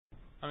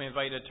me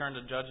invite you to turn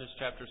to Judges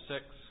chapter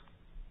 6.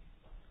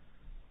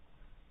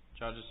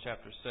 Judges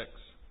chapter 6.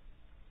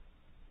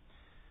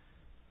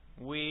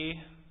 We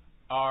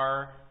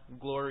are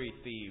glory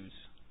thieves.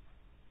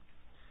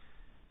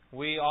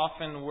 We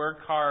often work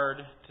hard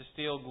to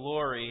steal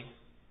glory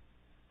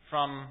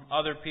from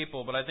other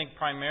people, but I think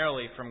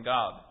primarily from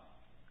God.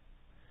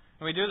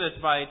 And we do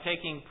this by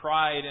taking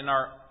pride in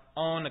our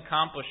own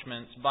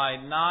accomplishments, by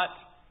not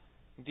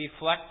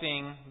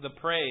deflecting the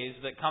praise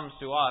that comes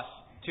to us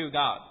to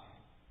God.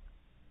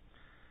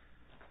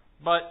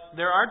 But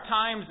there are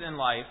times in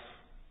life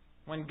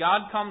when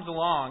God comes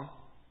along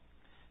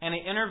and He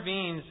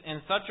intervenes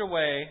in such a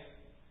way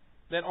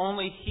that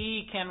only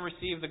He can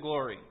receive the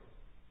glory.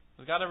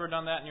 Has God ever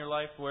done that in your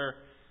life where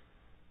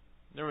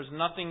there was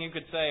nothing you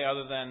could say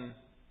other than,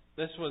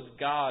 this was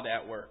God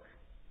at work?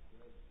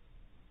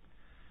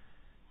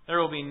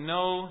 There will be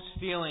no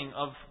stealing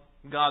of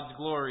God's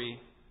glory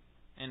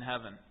in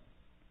heaven.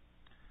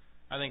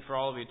 I think for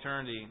all of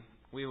eternity,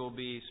 we will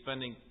be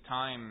spending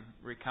time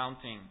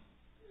recounting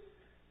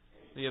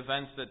the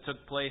events that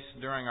took place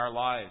during our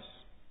lives.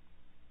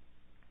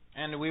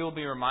 And we will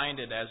be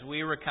reminded as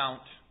we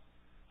recount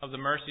of the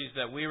mercies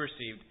that we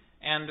received,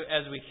 and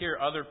as we hear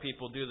other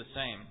people do the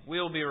same, we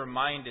will be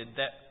reminded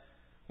that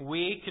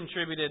we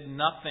contributed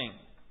nothing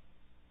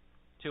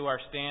to our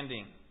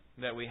standing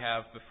that we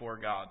have before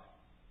God.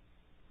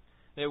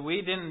 That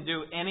we didn't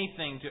do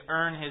anything to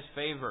earn His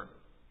favor.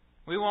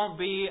 We won't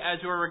be, as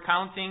we're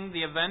recounting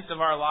the events of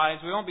our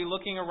lives, we won't be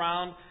looking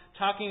around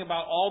talking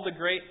about all the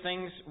great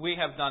things we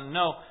have done.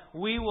 No,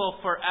 we will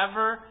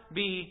forever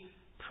be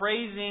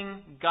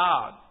praising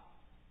God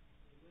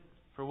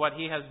for what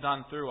He has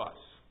done through us.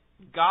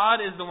 God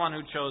is the one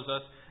who chose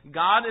us.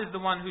 God is the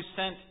one who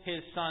sent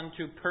His Son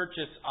to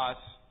purchase us.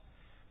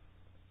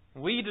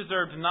 We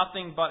deserved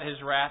nothing but His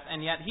wrath,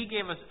 and yet He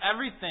gave us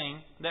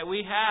everything that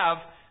we have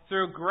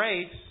through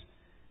grace,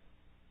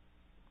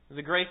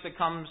 the grace that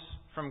comes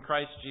from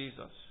Christ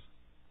Jesus.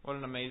 What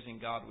an amazing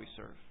God we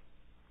serve.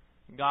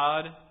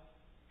 God,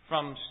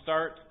 from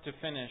start to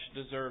finish,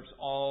 deserves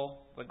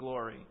all the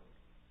glory.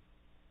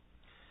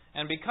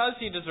 And because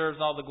He deserves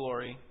all the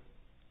glory,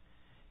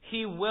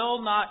 He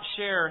will not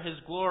share His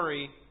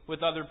glory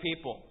with other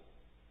people.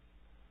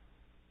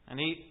 And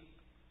He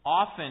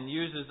often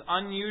uses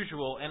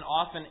unusual and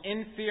often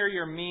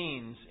inferior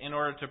means in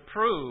order to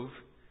prove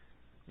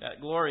that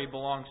glory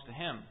belongs to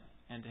Him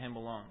and to Him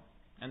alone.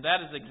 And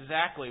that is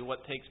exactly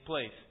what takes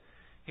place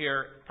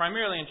here,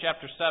 primarily in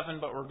chapter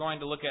 7, but we're going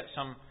to look at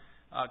some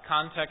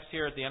context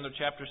here at the end of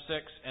chapter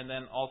 6 and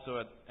then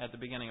also at the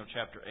beginning of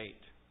chapter 8.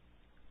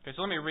 Okay,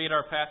 so let me read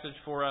our passage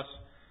for us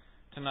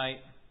tonight.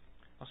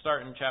 I'll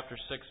start in chapter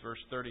 6, verse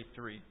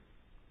 33.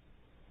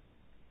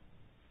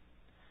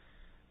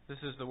 This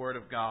is the word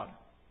of God.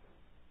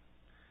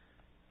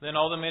 Then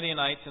all the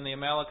Midianites and the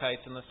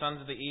Amalekites and the sons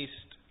of the east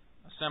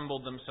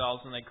assembled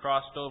themselves, and they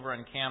crossed over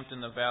and camped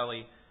in the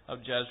valley of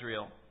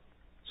Jezreel.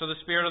 So the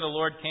Spirit of the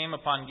Lord came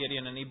upon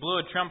Gideon, and he blew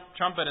a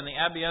trumpet, and the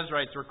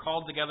Abiezrites were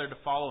called together to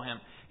follow him.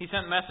 He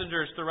sent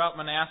messengers throughout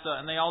Manasseh,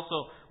 and they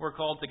also were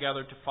called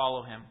together to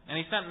follow him. And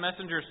he sent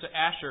messengers to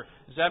Asher,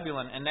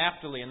 Zebulun, and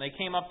Naphtali, and they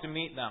came up to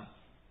meet them.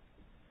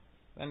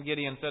 Then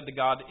Gideon said to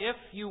God, "If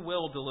you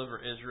will deliver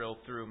Israel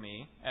through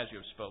me, as you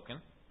have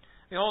spoken,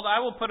 behold, I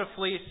will put a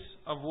fleece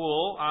of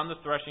wool on the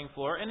threshing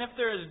floor, and if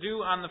there is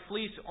dew on the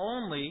fleece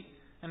only,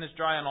 and is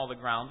dry on all the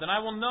ground, then I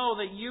will know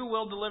that you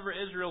will deliver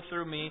Israel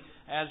through me,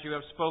 as you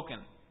have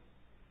spoken."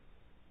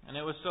 And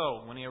it was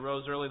so. When he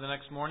arose early the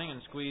next morning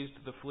and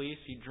squeezed the fleece,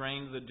 he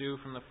drained the dew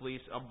from the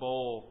fleece, a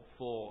bowl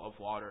full of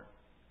water.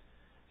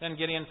 Then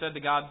Gideon said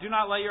to God, "Do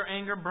not let your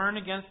anger burn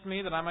against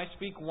me, that I might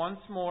speak once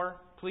more.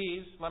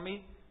 Please, let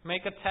me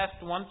make a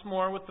test once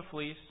more with the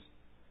fleece.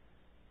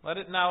 Let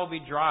it now be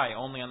dry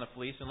only on the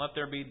fleece, and let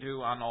there be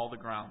dew on all the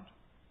ground."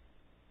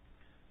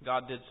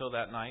 God did so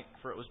that night,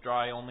 for it was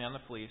dry only on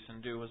the fleece,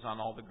 and dew was on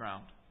all the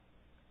ground.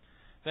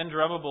 Then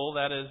Zerubbabel,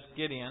 that is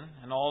Gideon,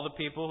 and all the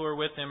people who were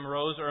with him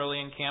rose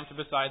early and camped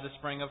beside the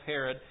spring of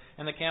Harod,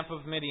 and the camp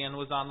of Midian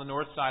was on the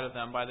north side of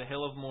them, by the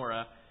hill of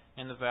Moreh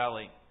in the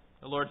valley.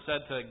 The Lord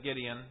said to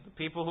Gideon, "The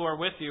people who are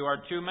with you are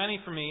too many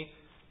for me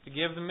to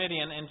give the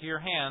Midian into your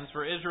hands,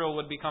 for Israel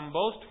would become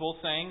boastful,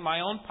 saying,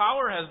 'My own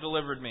power has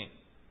delivered me.'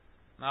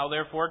 Now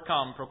therefore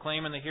come,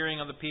 proclaim in the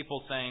hearing of the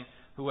people, saying,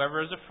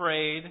 'Whoever is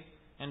afraid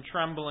and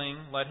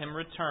trembling, let him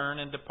return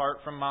and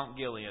depart from Mount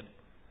Gilead.'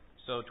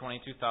 So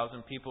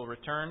 22,000 people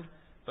returned,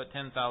 but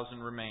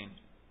 10,000 remained.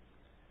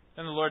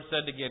 Then the Lord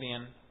said to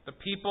Gideon, 'The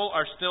people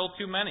are still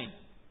too many.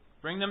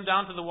 Bring them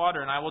down to the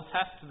water, and I will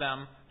test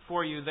them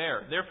for you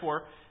there.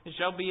 Therefore it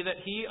shall be that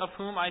he of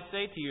whom I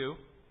say to you,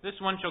 this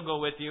one shall go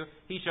with you,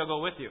 he shall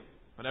go with you.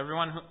 But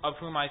everyone of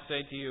whom I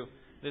say to you,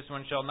 this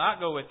one shall not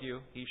go with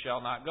you, he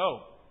shall not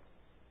go.'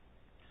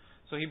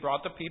 So he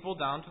brought the people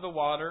down to the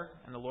water,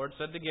 and the Lord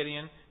said to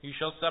Gideon, 'You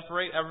shall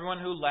separate everyone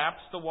who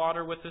laps the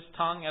water with his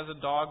tongue as a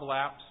dog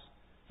laps,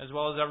 as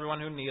well as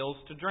everyone who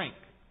kneels to drink.'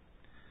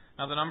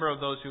 Now the number of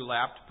those who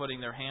lapped,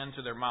 putting their hand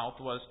to their mouth,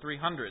 was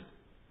 300,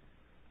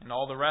 and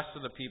all the rest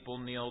of the people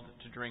kneeled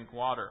to drink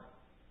water.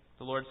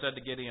 the Lord said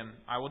to Gideon,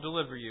 I will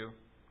deliver you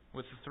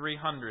with the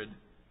 300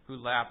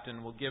 who lapped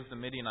and will give the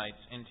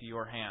Midianites into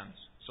your hands.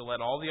 So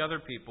let all the other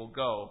people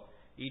go,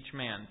 each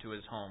man to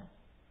his home.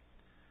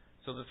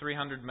 So the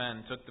 300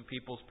 men took the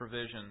people's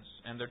provisions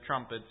and their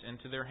trumpets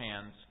into their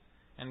hands.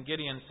 And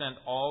Gideon sent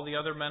all the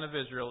other men of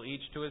Israel,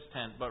 each to his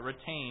tent, but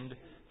retained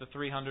the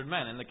 300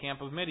 men. And the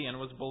camp of Midian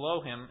was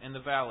below him in the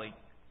valley.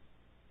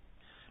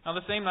 Now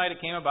the same night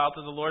it came about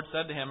that the Lord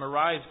said to him,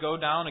 Arise, go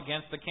down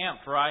against the camp,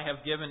 for I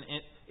have given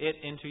it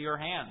into your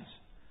hands.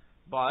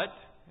 But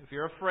if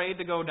you're afraid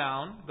to go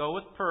down, go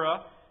with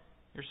Purah,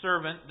 your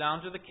servant,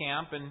 down to the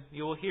camp, and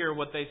you will hear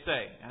what they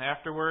say. And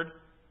afterward,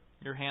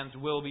 your hands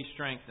will be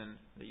strengthened,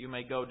 that you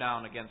may go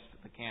down against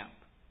the camp.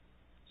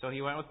 So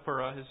he went with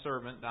Purah, his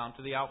servant, down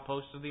to the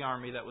outposts of the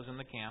army that was in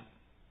the camp.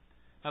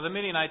 Now the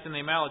Midianites and the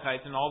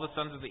Amalekites and all the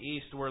sons of the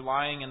east were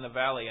lying in the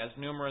valley, as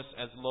numerous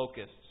as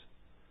locusts.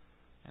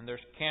 And their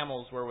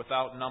camels were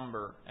without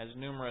number, as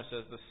numerous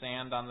as the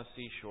sand on the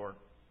seashore.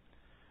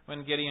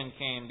 When Gideon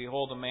came,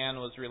 behold, a man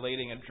was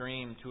relating a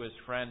dream to his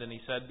friend, and he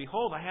said,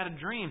 Behold, I had a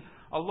dream.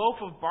 A loaf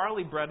of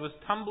barley bread was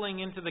tumbling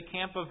into the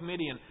camp of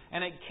Midian,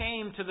 and it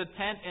came to the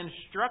tent and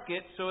struck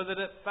it so that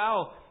it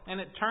fell, and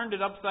it turned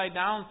it upside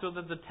down so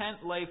that the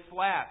tent lay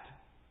flat.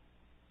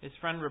 His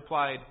friend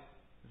replied,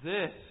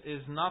 This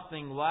is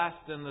nothing less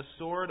than the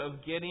sword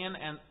of Gideon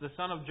and the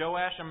son of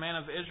Joash, a man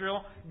of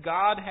Israel.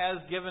 God has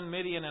given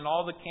Midian and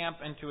all the camp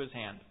into his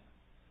hand.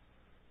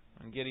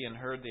 When Gideon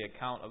heard the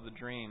account of the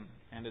dream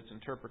and its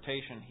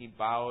interpretation, he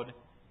bowed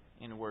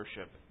in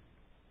worship.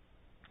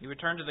 He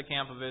returned to the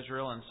camp of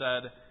Israel and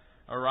said,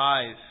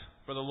 Arise,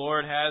 for the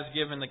Lord has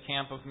given the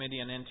camp of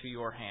Midian into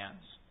your hands.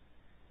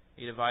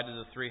 He divided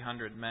the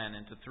 300 men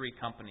into 3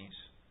 companies.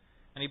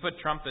 And he put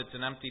trumpets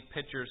and empty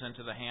pitchers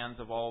into the hands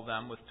of all of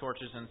them, with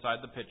torches inside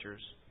the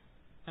pitchers.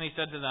 And he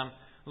said to them,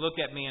 Look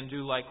at me and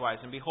do likewise.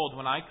 And behold,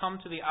 when I come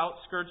to the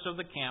outskirts of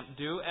the camp,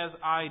 do as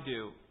I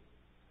do.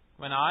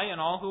 When I and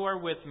all who are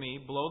with me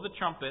blow the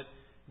trumpet,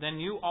 then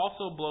you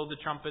also blow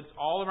the trumpets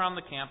all around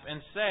the camp,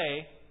 and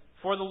say,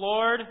 For the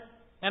Lord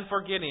and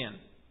for Gideon.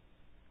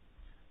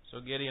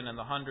 So Gideon and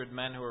the 100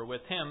 men who were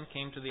with him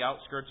came to the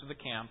outskirts of the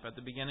camp at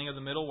the beginning of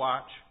the middle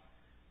watch,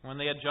 when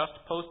they had just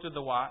posted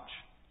the watch.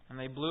 And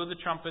they blew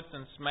the trumpets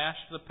and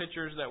smashed the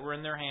pitchers that were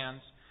in their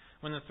hands.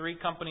 When the 3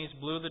 companies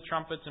blew the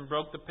trumpets and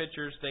broke the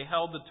pitchers, they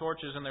held the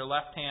torches in their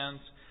left hands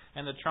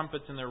and the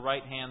trumpets in their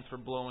right hands for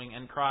blowing,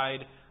 and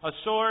cried, A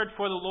sword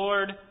for the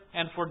Lord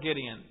and for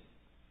Gideon.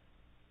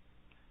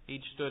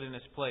 Each stood in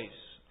his place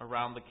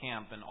around the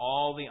camp, and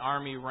all the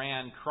army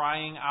ran,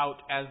 crying out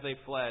as they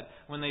fled.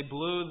 When they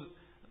blew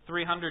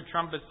 300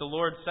 trumpets, the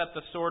Lord set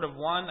the sword of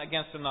one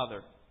against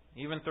another,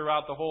 even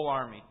throughout the whole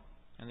army.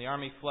 And the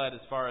army fled as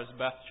far as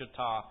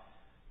Beth-Shittah,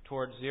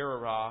 towards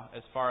Zererah,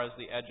 as far as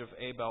the edge of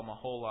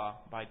Abel-Meholah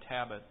by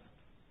Tabbath.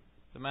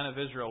 The men of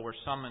Israel were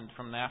summoned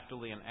from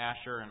Naphtali and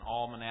Asher and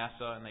all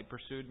Manasseh, and they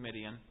pursued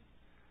Midian.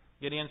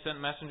 Gideon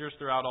sent messengers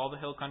throughout all the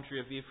hill country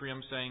of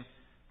Ephraim, saying,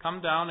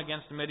 Come down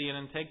against Midian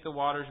and take the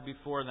waters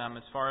before them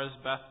as far as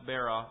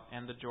Beth-Barah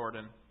and the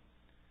Jordan.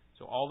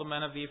 So all the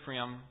men of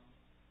Ephraim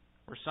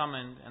were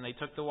summoned, and they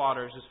took the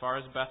waters as far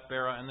as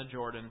Beth-Barah and the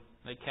Jordan.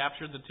 They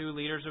captured the 2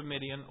 leaders of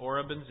Midian,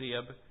 Oreb and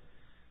Zeeb,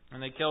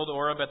 and they killed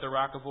Oreb at the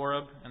rock of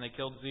Oreb, and they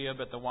killed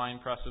Zeeb at the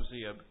winepress of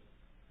Zeeb,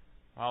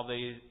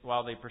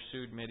 while they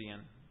pursued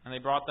Midian. And they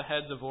brought the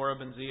heads of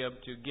Oreb and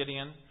Zeeb to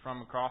Gideon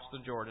from across the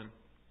Jordan.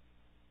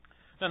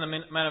 Then the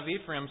men of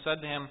Ephraim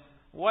said to him,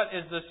 What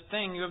is this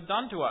thing you have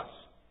done to us,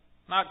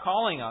 not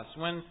calling us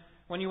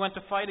when you went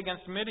to fight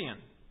against Midian?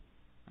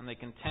 And they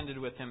contended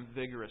with him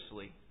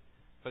vigorously.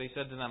 But he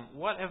said to them,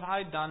 What have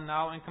I done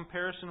now in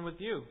comparison with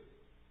you?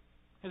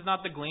 Is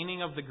not the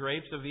gleaning of the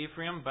grapes of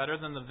Ephraim better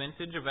than the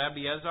vintage of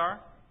Abiezer?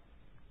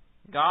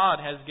 God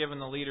has given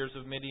the leaders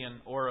of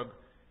Midian, Oreb,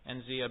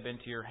 and Zeeb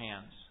into your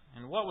hands.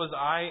 And what was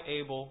I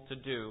able to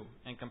do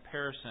in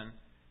comparison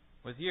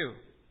with you?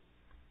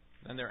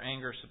 Then their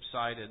anger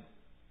subsided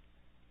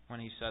when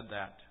he said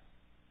that.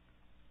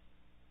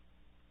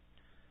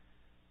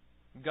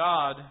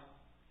 God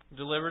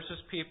delivers His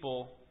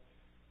people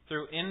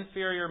through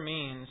inferior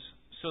means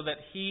so that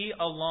He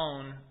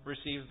alone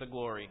receives the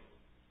glory.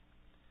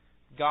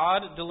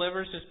 God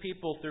delivers His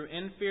people through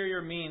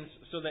inferior means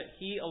so that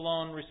He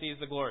alone receives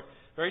the glory.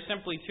 Very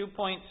simply,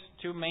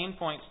 2 main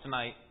points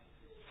tonight.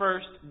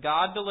 First,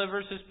 God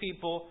delivers His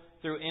people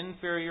through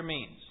inferior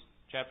means.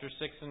 Chapter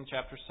 6 and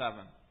chapter 7.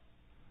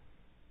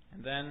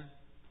 And then,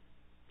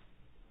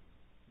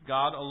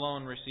 God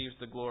alone receives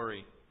the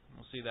glory.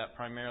 We'll see that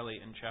primarily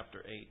in chapter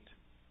 8.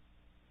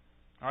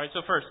 Alright,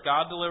 so first,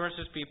 God delivers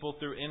His people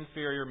through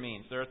inferior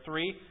means. There are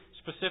 3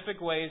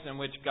 specific ways in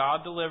which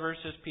God delivers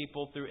His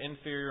people through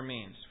inferior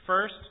means.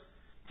 First,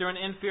 through an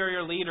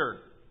inferior leader.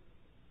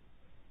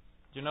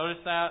 Did you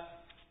notice that?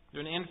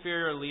 Through an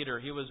inferior leader.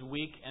 He was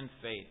weak in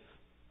faith.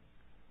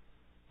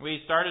 We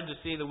started to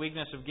see the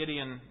weakness of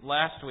Gideon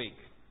last week.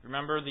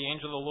 Remember, the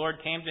angel of the Lord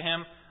came to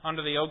him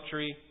under the oak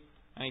tree,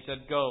 and he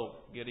said, Go,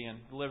 Gideon,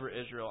 deliver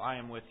Israel. I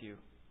am with you.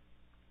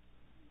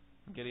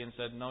 Gideon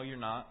said, No, you're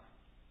not.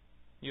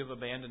 You have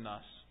abandoned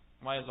us.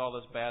 Why has all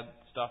this bad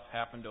stuff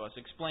happened to us?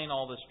 Explain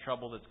all this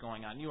trouble that's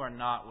going on. You are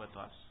not with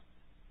us.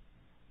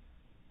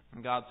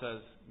 And God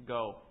says,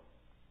 go.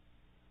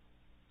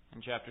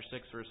 In chapter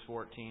 6, verse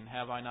 14,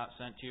 have I not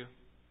sent you?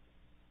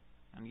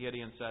 And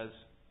Gideon says,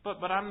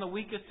 but I'm the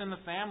weakest in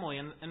the family,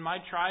 and my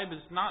tribe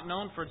is not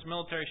known for its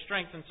military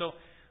strength, and so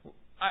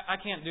I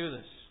can't do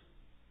this.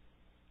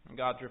 And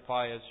God's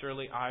reply is,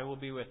 surely I will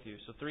be with you.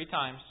 So 3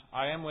 times,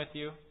 I am with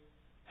you.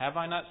 Have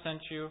I not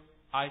sent you?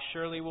 I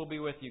surely will be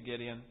with you,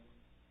 Gideon.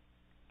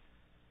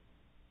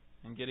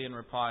 And Gideon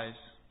replies,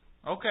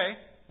 okay,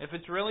 if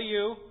it's really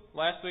you,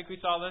 last week we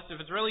saw this, if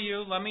it's really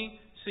you, let me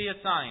see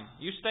a sign.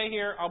 You stay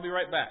here, I'll be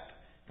right back.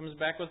 Comes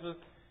back with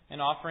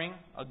an offering,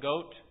 a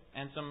goat,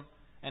 and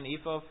an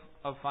ephah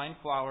of fine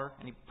flour,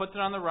 and he puts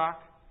it on the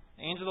rock.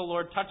 The angel of the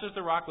Lord touches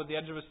the rock with the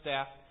edge of his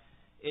staff.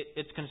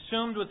 It's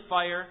consumed with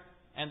fire,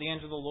 and the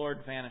angel of the Lord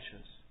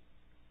vanishes.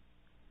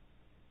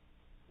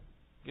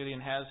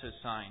 Gideon has his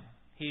sign.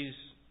 He's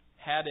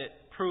had it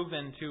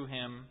proven to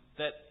him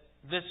that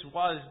this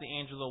was the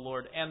angel of the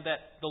Lord, and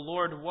that the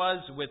Lord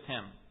was with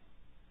him.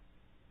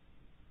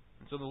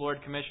 And so the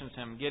Lord commissions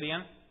him,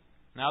 Gideon,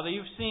 now that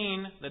you've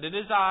seen that it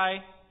is I,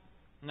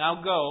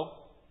 now go.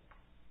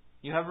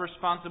 You have a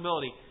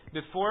responsibility.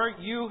 Before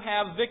you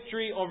have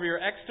victory over your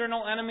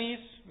external enemies,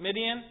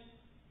 Midian,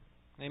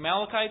 the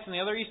Amalekites, and the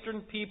other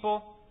eastern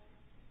people,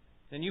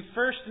 then you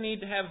first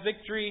need to have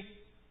victory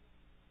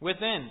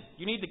within.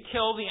 You need to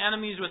kill the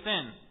enemies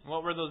within.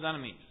 What were those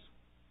enemies?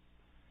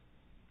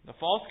 The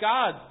false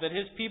gods that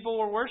his people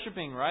were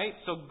worshiping, right?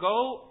 So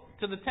go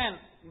to the tent,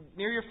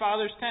 near your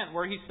father's tent,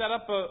 where he set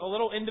up a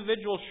little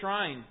individual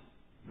shrine.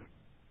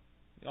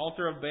 The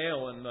altar of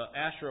Baal and the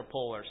Asherah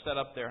pole are set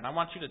up there, and I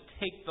want you to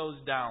take those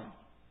down.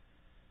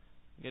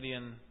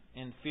 Gideon,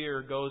 in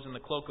fear, goes in the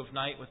cloak of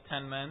night with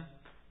 10 men,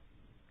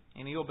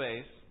 and he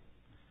obeys.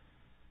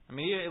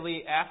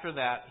 Immediately after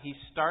that, he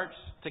starts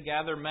to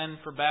gather men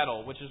for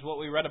battle, which is what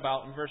we read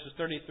about in verses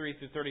 33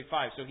 through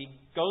 35. So he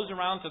goes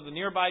around to the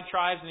nearby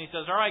tribes and he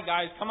says, all right,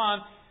 guys, come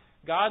on.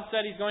 God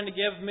said He's going to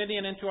give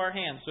Midian into our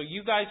hands. So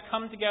you guys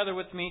come together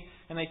with me.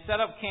 And they set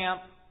up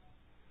camp.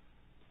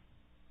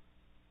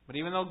 But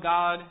even though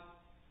God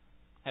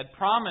had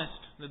promised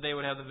that they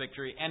would have the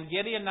victory, and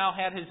Gideon now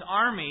had his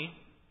army,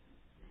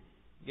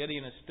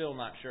 Gideon is still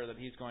not sure that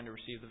he's going to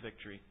receive the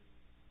victory.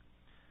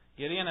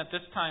 Gideon at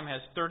this time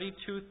has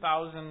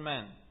 32,000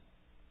 men.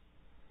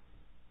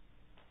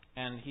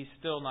 And he's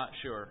still not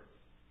sure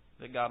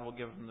that God will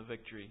give him the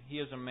victory. He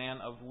is a man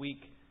of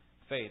weak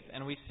faith.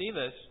 And we see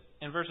this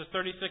in verses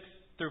 36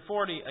 through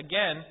 40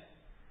 again,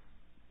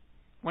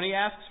 when he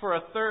asks for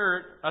a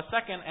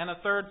second and a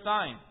third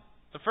sign.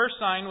 The first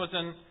sign was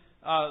in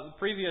the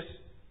previous,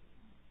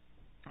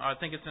 I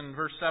think it's in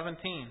verse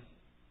 17.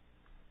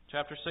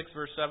 Chapter 6,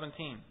 verse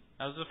 17.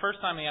 That was the first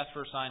time he asked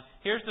for a sign.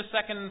 Here's the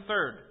second and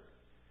third.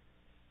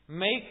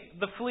 Make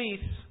the fleece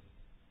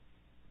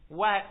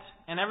wet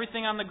and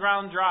everything on the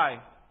ground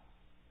dry.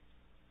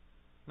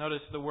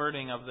 Notice the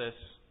wording of this.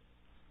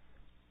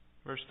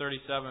 Verse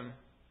 37,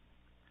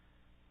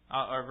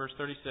 or verse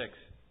 36.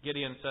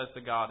 Gideon says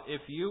to God,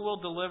 if you will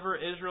deliver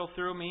Israel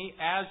through me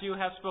as you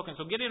have spoken.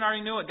 So Gideon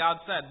already knew what God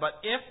said. But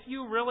if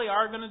you really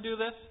are going to do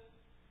this,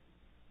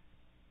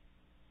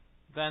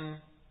 then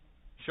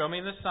show me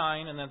the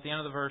sign. And then at the end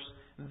of the verse,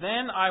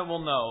 then I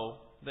will know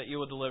that you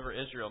will deliver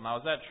Israel. Now,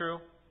 is that true?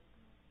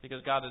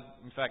 Because God,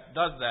 in fact,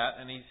 does that,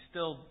 and He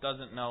still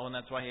doesn't know, and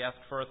that's why He asked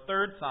for a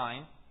third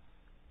sign.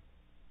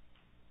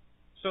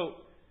 So,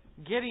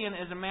 Gideon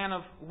is a man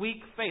of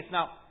weak faith.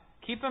 Now,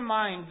 keep in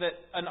mind that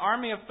an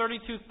army of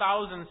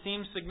 32,000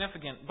 seems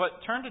significant,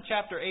 but turn to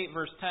chapter 8,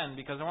 verse 10,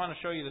 because I want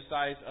to show you the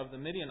size of the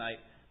Midianite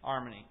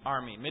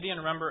army. Midian,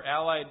 remember,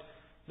 allied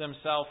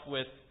themselves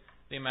with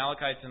the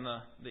Amalekites and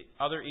the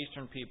other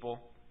eastern people.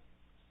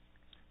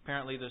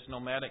 Apparently, this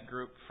nomadic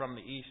group from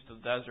the east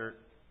of the desert.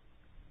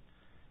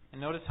 And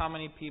notice how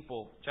many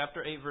people.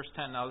 Chapter 8, verse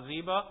 10. Now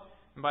Zebah,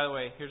 and by the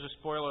way, here's a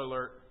spoiler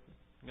alert.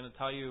 I'm going to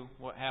tell you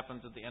what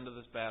happens at the end of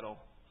this battle.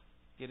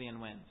 Gideon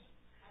wins.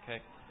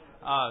 Okay.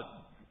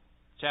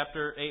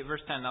 Chapter 8, verse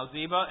 10. Now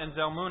Zebah and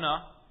Zalmunna,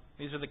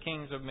 these are the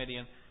kings of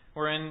Midian,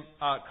 were in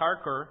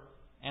Karkor,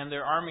 and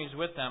their armies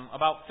with them,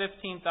 about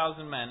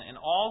 15,000 men, and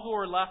all who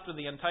were left of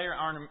the entire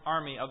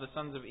army of the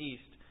sons of the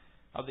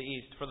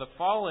east. For the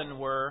fallen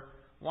were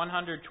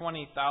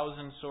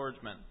 120,000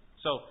 swordsmen.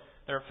 So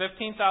there are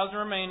 15,000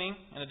 remaining,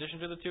 in addition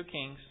to the 2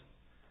 kings.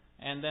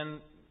 And then,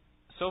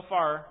 so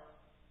far,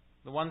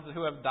 the ones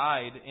who have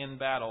died in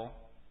battle,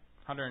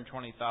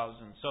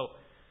 120,000. So,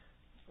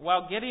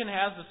 while Gideon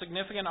has a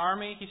significant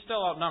army, he's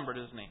still outnumbered,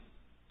 isn't he?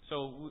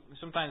 So,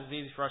 sometimes it's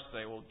easy for us to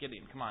say, well,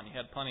 Gideon, come on, you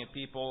had plenty of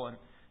people, and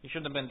you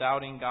shouldn't have been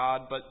doubting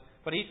God.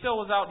 But he still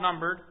was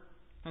outnumbered.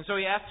 And so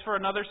he asks for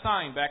another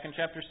sign, back in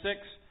chapter 6,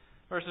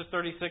 verses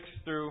 36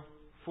 through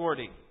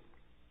 40.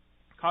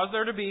 Cause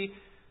there to be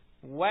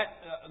wet,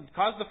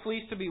 cause the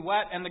fleece to be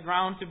wet and the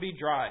ground to be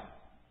dry.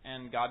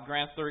 And God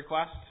grants the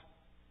request.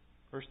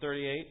 Verse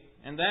 38.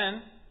 And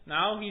then,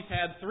 now he's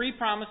had 3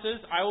 promises.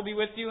 I will be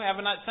with you, have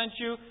I not sent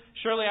you?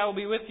 Surely I will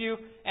be with you.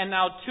 And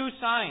now 2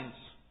 signs.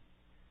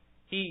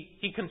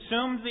 He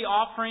consumed the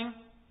offering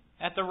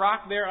at the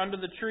rock there under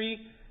the tree,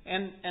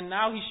 and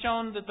now he's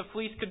shown that the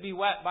fleece could be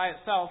wet by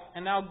itself,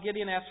 and now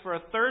Gideon asks for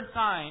a third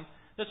sign.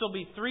 This will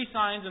be 3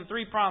 signs and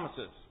 3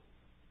 promises.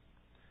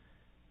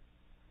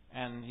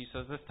 And he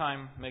says, this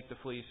time make the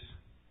fleece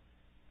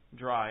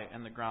dry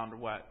and the ground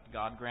wet.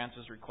 God grants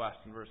his request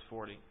in verse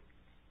 40.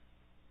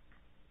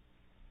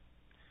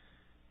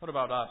 What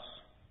about us?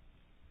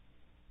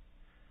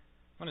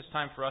 When it's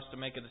time for us to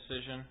make a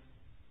decision,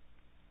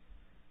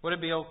 would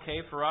it be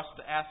okay for us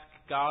to ask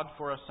God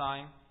for a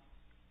sign?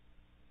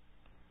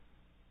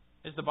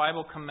 Is the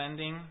Bible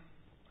commending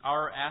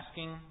our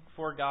asking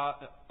for God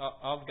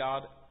of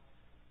God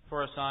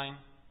for a sign?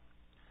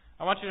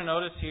 I want you to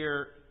notice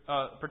here,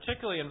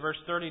 particularly in verse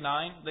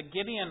 39, that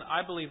Gideon,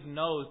 I believe,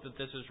 knows that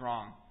this is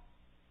wrong.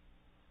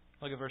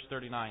 Look at verse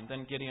 39.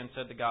 Then Gideon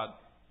said to God,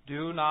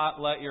 "Do not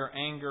let your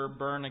anger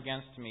burn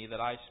against me, that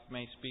I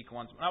may speak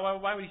once more." Now,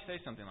 why would he say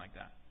something like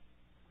that?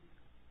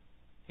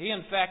 He,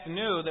 in fact,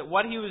 knew that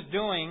what he was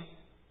doing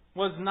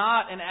was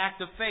not an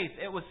act of faith.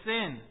 It was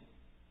sin.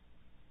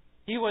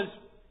 He was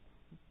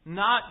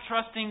not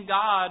trusting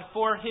God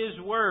for His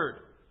Word.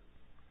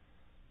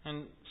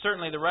 And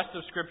certainly the rest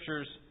of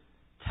Scriptures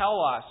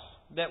tell us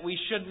that we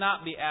should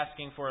not be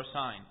asking for a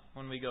sign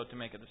when we go to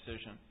make a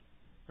decision.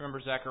 Remember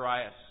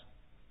Zacharias,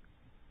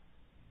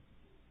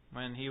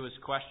 when he was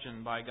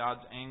questioned by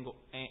God's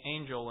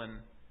angel in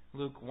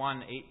Luke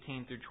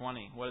 1:18 through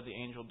 20. What did the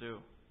angel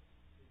do?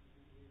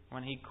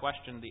 When he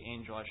questioned the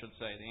angel, I should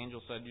say, the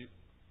angel said,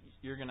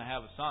 "You're going to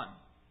have a son."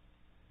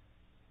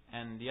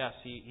 And yes,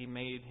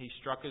 he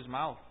struck his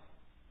mouth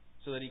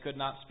so that he could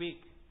not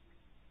speak.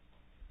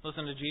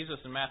 Listen to Jesus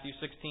in Matthew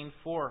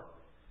 16:4.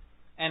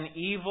 "An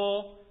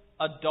evil,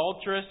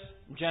 adulterous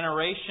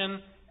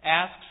generation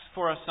asks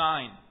for a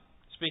sign."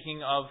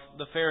 Speaking of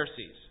the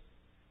Pharisees.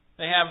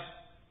 They have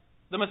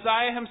the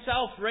Messiah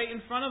himself right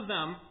in front of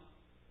them.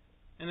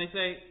 And they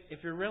say,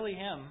 if you're really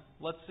him,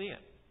 let's see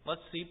it.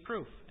 Let's see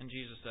proof. And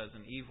Jesus says,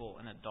 an evil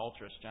and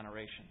adulterous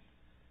generation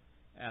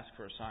ask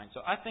for a sign.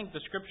 So I think the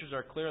Scriptures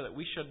are clear that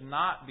we should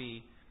not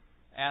be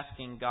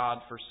asking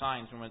God for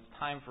signs when it's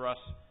time for us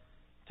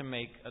to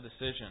make a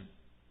decision.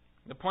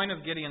 The point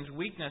of Gideon's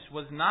weakness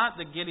was not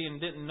that Gideon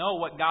didn't know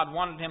what God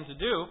wanted him to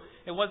do.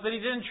 It was that he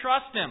didn't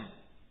trust Him.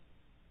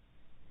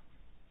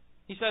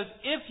 He says,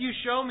 if you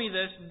show me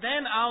this,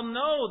 then I'll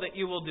know that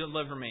you will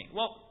deliver me.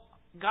 Well,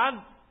 God,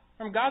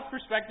 from God's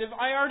perspective,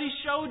 I already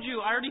showed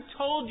you. I already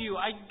told you.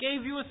 I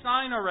gave you a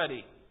sign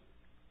already.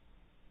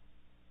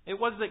 It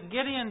was that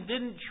Gideon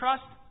didn't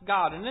trust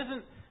God. And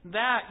isn't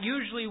that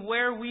usually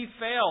where we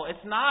fail?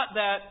 It's not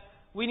that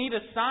we need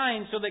a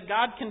sign so that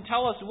God can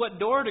tell us what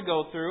door to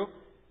go through.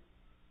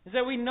 It's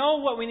that we know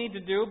what we need to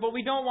do, but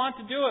we don't want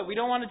to do it. We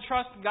don't want to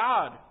trust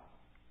God.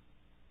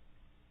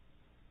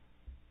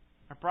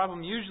 Our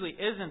problem usually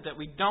isn't that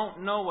we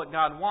don't know what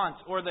God wants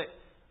or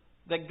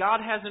that God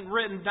hasn't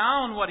written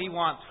down what He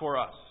wants for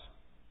us.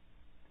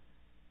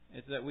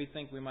 It's that we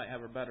think we might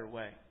have a better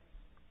way.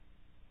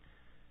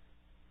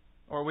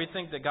 Or we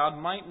think that God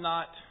might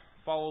not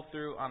follow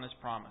through on His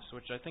promise,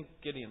 which I think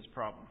Gideon's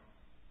problem.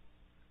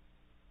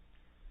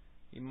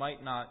 He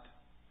might not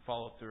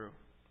follow through.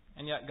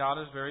 And yet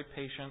God is very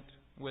patient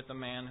with a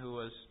man who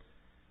was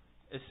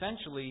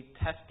essentially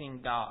testing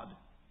God.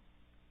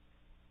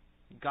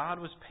 God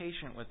was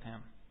patient with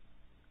him.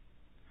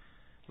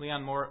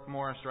 Leon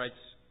Morris writes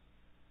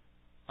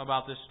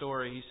about this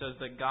story. He says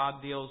that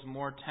God deals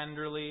more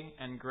tenderly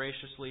and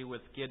graciously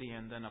with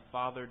Gideon than a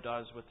father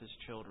does with his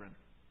children.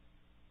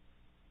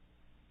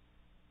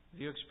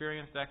 Have you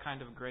experienced that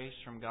kind of grace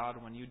from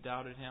God when you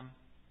doubted Him?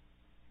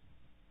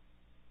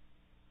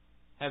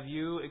 Have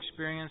you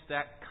experienced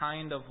that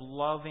kind of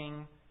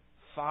loving,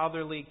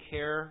 fatherly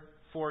care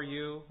for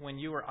you when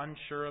you were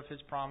unsure of His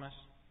promise?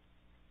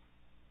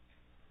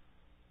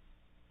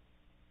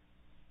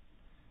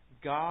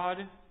 God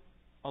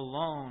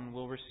alone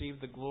will receive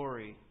the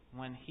glory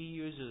when He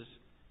uses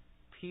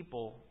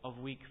people of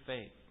weak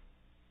faith.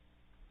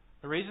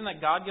 The reason that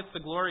God gets the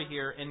glory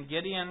here in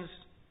Gideon's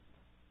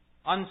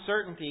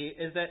uncertainty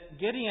is that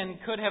Gideon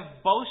could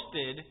have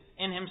boasted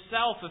in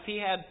himself if he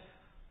had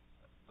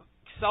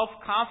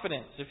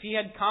self-confidence, if he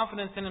had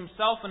confidence in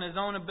himself and his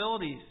own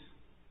abilities.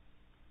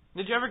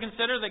 Did you ever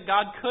consider that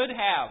God could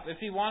have, if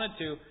He wanted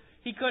to,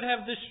 He could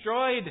have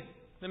destroyed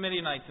the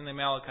Midianites and the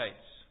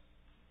Amalekites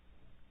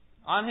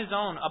on His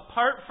own,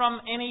 apart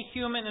from any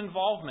human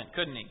involvement,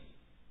 couldn't He?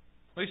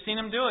 We've seen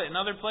Him do it in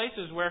other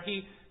places where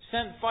He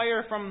sent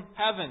fire from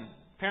heaven,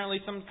 apparently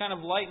some kind of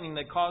lightning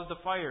that caused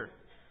a fire.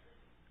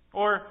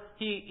 Or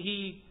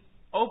He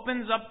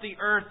opens up the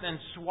earth and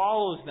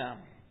swallows them.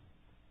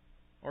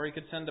 Or He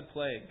could send a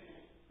plague.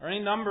 Or any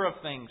number of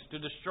things to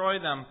destroy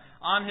them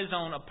on His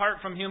own, apart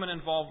from human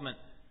involvement.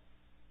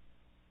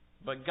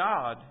 But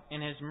God,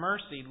 in His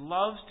mercy,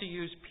 loves to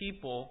use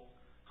people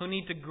who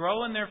need to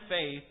grow in their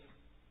faith,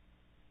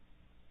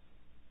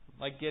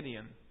 like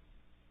Gideon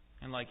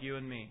and like you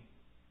and me,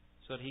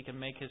 so that He can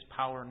make His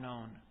power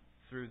known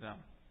through them.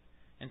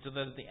 And so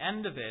that at the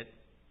end of it,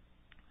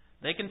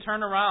 They can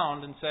turn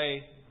around and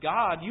say,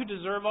 God, you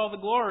deserve all the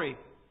glory.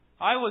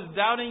 I was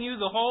doubting you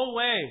the whole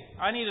way.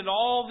 I needed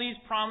all these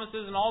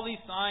promises and all these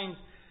signs.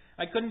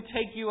 I couldn't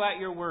take you at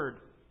your word.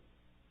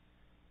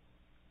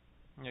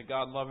 And yet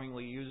God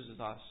lovingly uses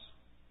us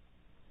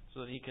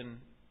so that He can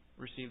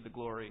receive the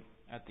glory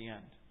at the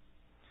end.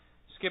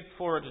 Skip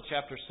forward to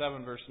chapter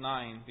 7, verse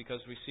 9,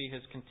 because we see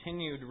His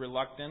continued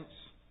reluctance.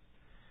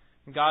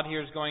 God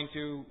here is going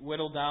to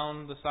whittle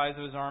down the size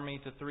of His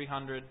army to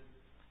 300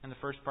 in the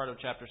first part of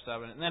chapter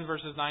 7. And then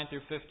verses 9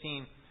 through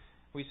 15,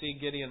 we see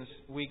Gideon's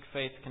weak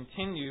faith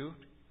continue.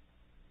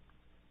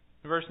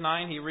 In verse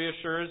 9, he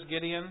reassures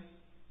Gideon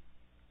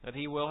that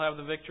he will have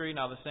the victory.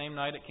 Now the same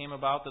night it came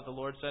about that the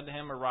Lord said to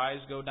him, Arise,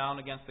 go down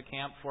against the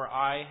camp, for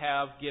I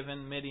have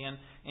given Midian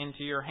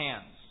into your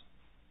hands.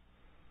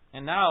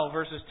 And now,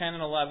 verses 10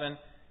 and 11,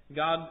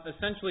 God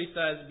essentially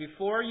says,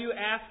 before you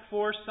ask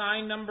for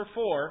sign number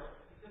 4,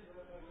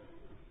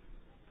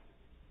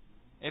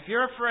 if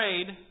you're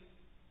afraid,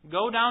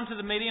 go down to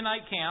the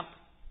Midianite camp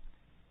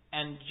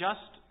and just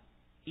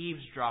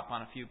eavesdrop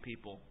on a few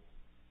people.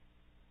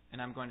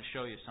 And I'm going to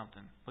show you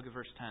something. Look at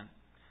verse 10.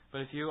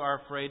 But if you are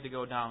afraid to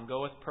go down,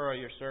 go with Purah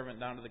your servant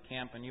down to the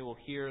camp, and you will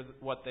hear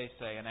what they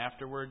say. And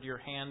afterward your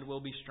hand will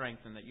be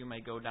strengthened, that you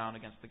may go down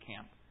against the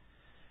camp.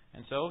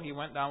 And so he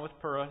went down with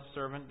Purah his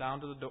servant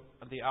down to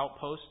the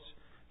outposts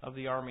of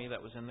the army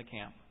that was in the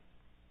camp.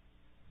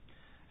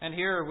 And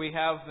here we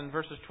have in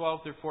verses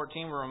 12 through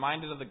 14, we're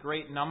reminded of the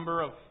great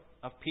number of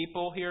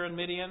people here in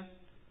Midian.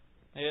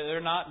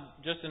 They're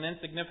not just an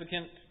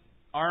insignificant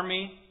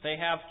army. They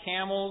have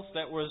camels.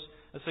 That was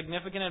a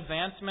significant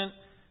advancement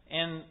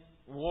in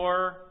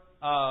war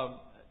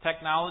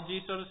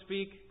technology, so to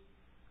speak.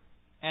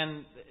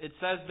 And it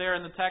says there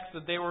in the text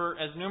that they were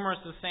as numerous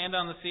as sand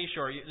on the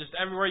seashore. Just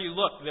everywhere you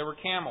looked, there were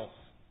camels.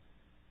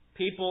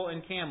 People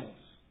and camels.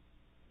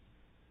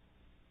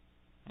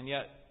 And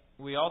yet,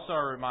 we also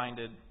are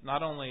reminded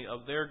not only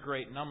of their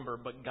great number,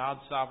 but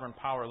God's sovereign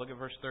power. Look at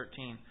verse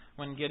 13.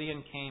 When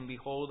Gideon came,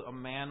 behold, a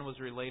man was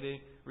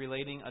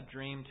relating a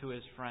dream to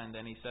his friend.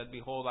 And he said,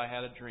 Behold, I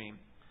had a dream.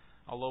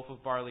 A loaf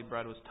of barley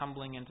bread was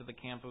tumbling into the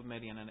camp of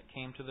Midian, and it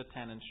came to the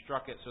tent and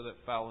struck it so that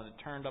it fell, and it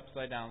turned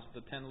upside down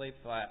so the tent lay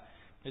flat.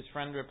 His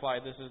friend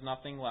replied, This is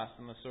nothing less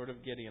than the sword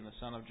of Gideon, the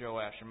son of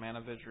Joash, a man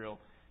of Israel.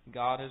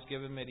 God has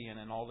given Midian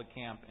and all the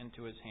camp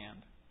into his hand.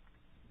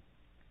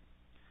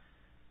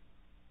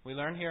 We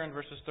learn here in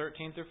verses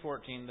 13 through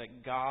 14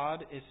 that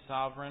God is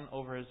sovereign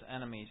over His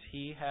enemies.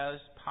 He has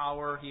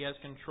power. He has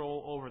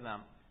control over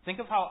them. Think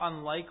of how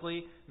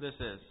unlikely this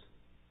is.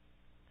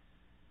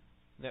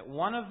 That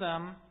one of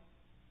them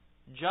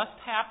just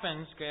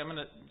happens, okay, I'm going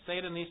to say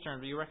it in these terms,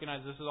 but you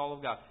recognize this is all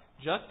of God,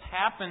 just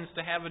happens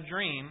to have a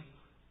dream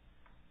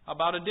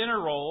about a dinner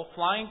roll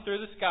flying through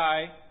the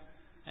sky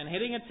and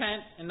hitting a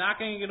tent and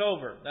knocking it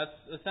over. That's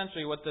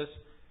essentially what this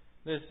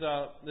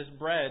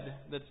bread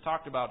that's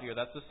talked about here,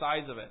 that's the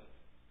size of it.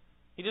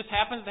 He just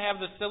happens to have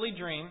this silly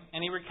dream,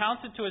 and he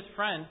recounts it to his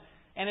friend,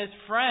 and his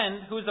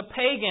friend, who is a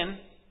pagan,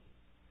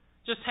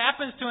 just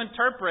happens to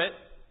interpret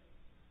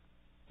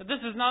that this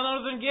is none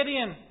other than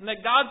Gideon, and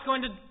that God's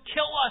going to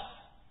kill us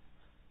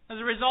as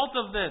a result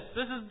of this.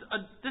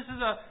 This is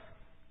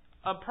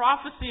a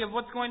prophecy of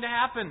what's going to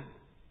happen.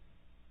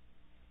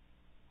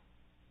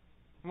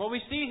 And what we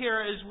see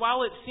here is,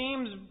 while it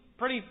seems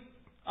pretty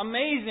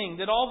amazing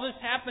that all this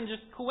happened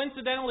just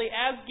coincidentally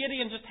as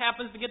Gideon just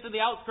happens to get to the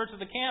outskirts of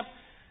the camp,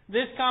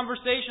 this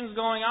conversation's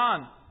going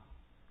on.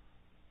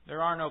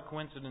 There are no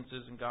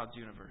coincidences in God's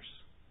universe.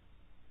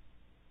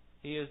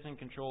 He is in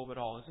control of it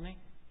all, isn't He?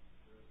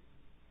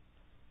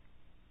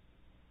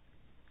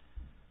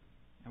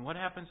 And what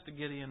happens to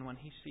Gideon when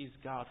he sees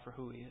God for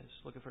who He is?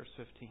 Look at verse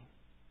 15.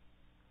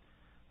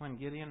 When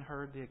Gideon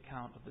heard the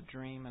account of the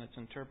dream and its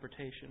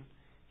interpretation,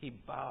 he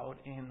bowed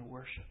in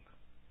worship.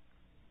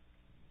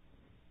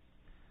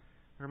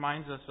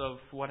 Reminds us of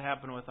what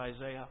happened with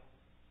Isaiah.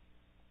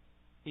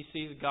 He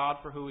sees God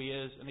for who He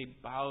is, and he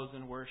bows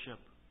in worship.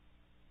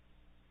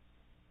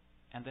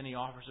 And then he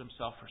offers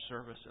himself for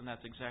service, and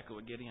that's exactly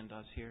what Gideon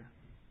does here.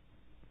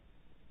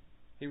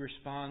 He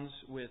responds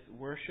with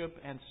worship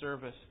and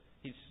service.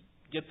 He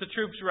gets the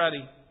troops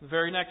ready. The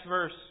very next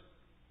verse.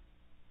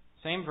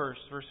 Same verse,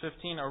 verse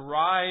 15.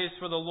 Arise,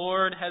 for the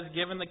Lord has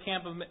given the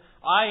camp of...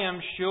 I am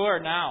sure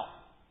now.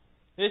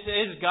 This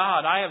is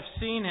God. I have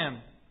seen Him.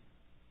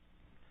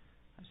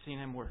 I've seen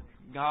Him work.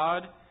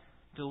 God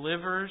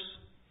delivers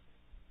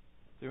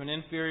through an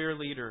inferior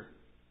leader.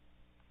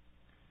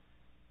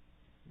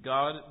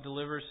 God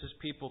delivers His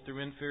people through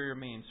inferior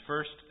means.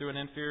 First, through an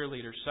inferior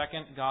leader.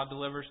 Second, God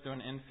delivers through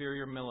an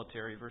inferior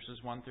military. Verses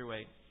 1 through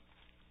 8.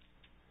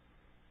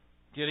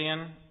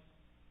 Gideon,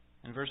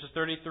 in verses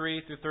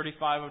 33 through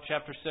 35 of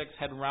chapter 6,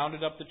 had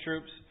rounded up the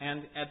troops,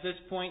 and at this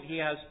point he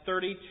has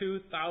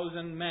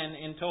 32,000 men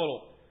in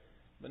total.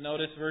 But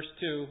notice verse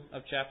 2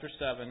 of chapter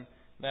 7,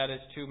 that is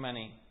too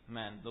many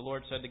men. The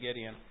Lord said to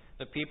Gideon,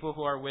 The people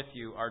who are with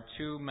you are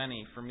too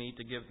many for me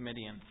to give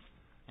Midian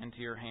into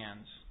your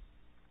hands.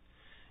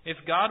 If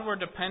God were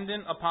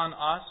dependent upon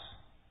us,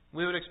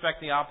 we would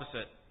expect the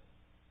opposite.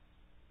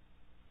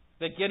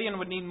 that Gideon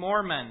would need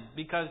more men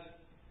because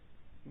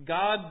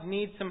God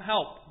needs some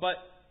help. But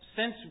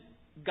since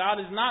God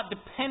is not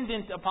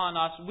dependent upon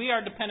us, we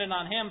are dependent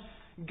on Him.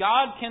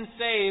 God can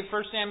save,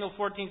 1 Samuel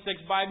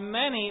 14:6, by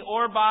many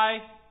or by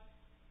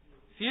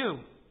few.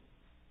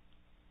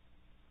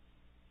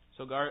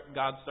 So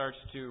God starts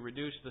to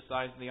reduce the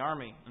size of the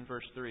army in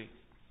verse 3.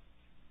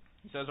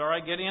 He says, all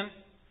right, Gideon,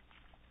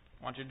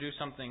 I want you to do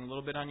something a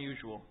little bit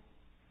unusual.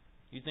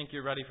 You think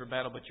you're ready for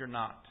battle, but you're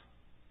not.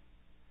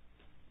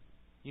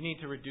 You need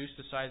to reduce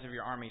the size of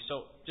your army.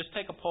 So just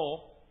take a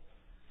poll.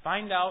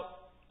 Find out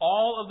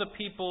all of the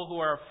people who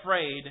are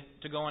afraid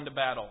to go into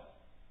battle.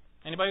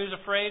 Anybody who's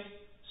afraid,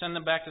 send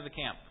them back to the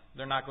camp.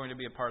 They're not going to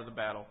be a part of the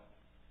battle.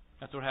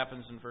 That's what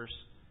happens in verse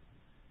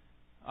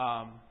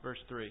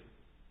 3.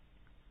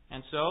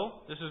 And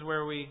so, this is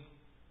where we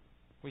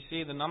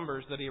see the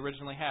numbers that he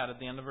originally had at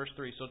the end of verse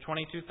 3. So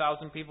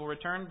 22,000 people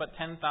returned, but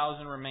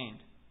 10,000 remained.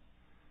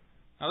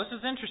 Now this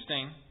is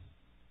interesting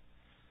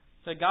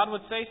that God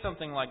would say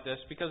something like this,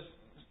 because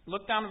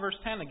look down to verse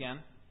 10 again.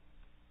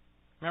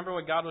 Remember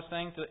what God was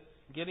saying to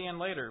Gideon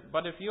later.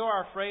 But if you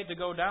are afraid to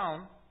go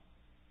down,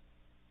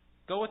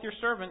 go with your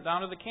servant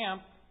down to the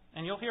camp,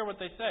 and you'll hear what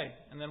they say.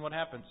 And then what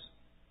happens?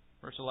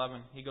 Verse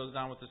 11, he goes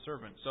down with the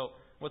servant. So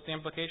what's the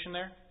implication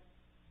there?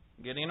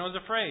 Gideon was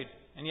afraid.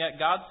 And yet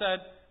God said,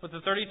 with the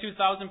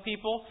 32,000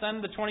 people,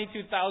 send the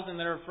 22,000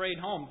 that are afraid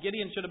home.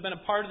 Gideon should have been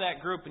a part of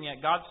that group, and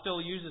yet God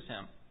still uses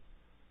him.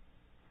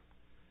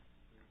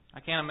 I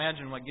can't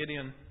imagine what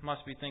Gideon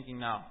must be thinking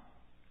now.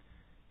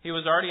 He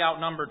was already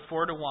outnumbered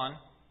 4-1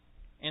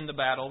 in the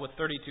battle with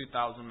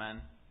 32,000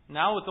 men.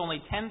 Now with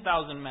only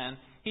 10,000 men,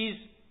 he's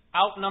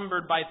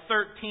outnumbered by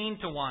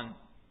 13-1.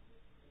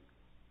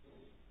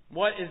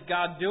 What is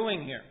God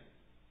doing here?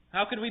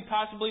 How could we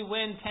possibly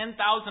win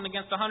 10,000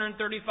 against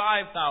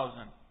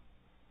 135,000?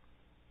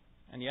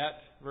 And yet,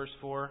 verse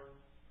 4,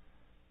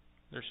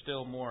 there's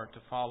still more to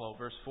follow.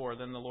 Verse 4,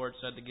 then the Lord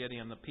said to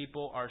Gideon, the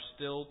people are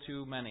still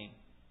too many.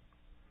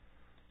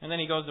 And then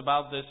he goes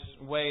about this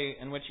way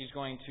in which he's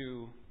going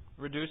to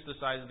reduce the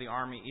size of the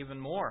army even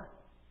more.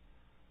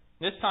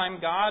 This time,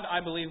 God,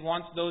 I believe,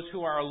 wants those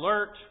who are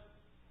alert,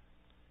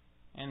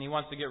 and He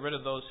wants to get rid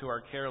of those who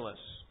are careless.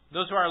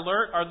 Those who are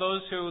alert are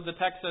those who, the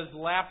text says,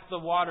 lap the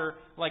water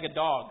like a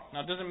dog.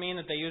 Now, it doesn't mean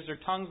that they use their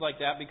tongues like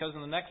that, because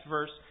in the next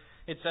verse,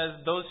 it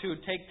says, those who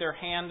take their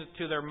hand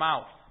to their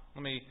mouth.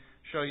 Let me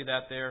show you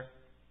that there.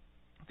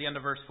 At the end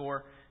of verse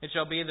 4, it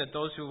shall be that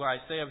those who I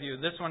say of you,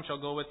 this one shall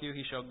go with you,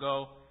 he shall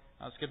go.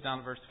 I'll skip down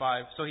to verse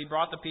 5. So he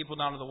brought the people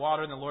down to the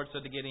water, and the Lord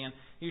said to Gideon,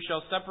 you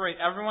shall separate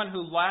everyone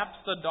who laps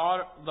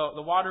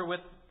the water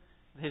with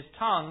his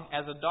tongue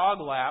as a dog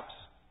laps,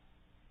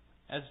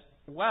 as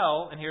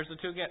well, and here's the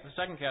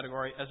second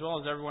category, as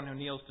well as everyone who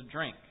kneels to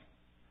drink.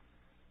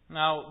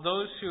 Now,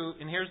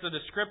 and here's the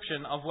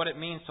description of what it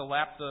means to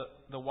lap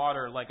the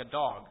water like a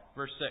dog.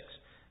 Verse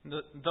 6.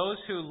 Those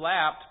who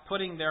lapped,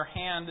 putting their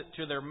hand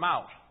to their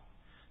mouth.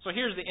 So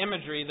here's the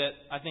imagery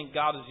that I think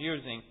God is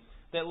using.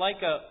 That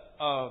like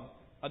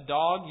a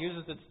dog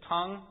uses its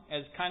tongue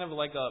as kind of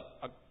like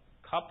a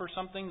cup or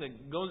something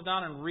that goes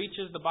down and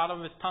reaches the bottom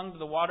of its tongue to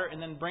the water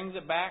and then brings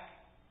it back.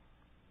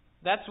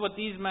 That's what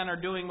these men are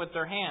doing with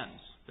their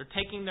hands. They're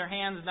taking their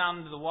hands down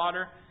into the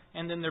water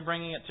and then they're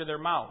bringing it to their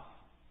mouth.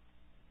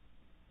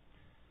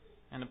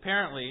 And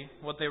apparently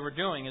what they were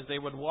doing is they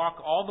would walk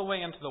all the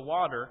way into the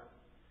water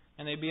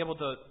and they'd be able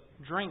to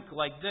drink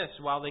like this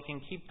while they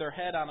can keep their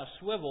head on a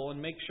swivel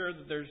and make sure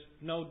that there's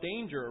no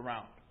danger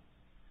around.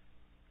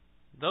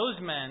 Those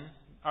men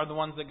are the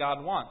ones that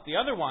God wants. The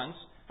other ones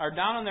are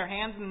down on their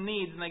hands and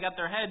knees and they got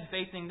their head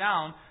facing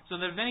down so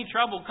that if any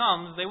trouble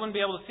comes, they wouldn't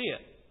be able to see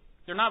it.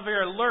 They're not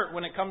very alert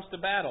when it comes to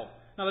battle.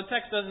 Now, the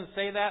text doesn't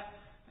say that,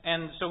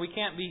 and so we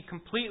can't be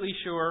completely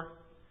sure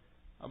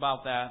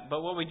about that.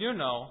 But what we do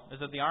know is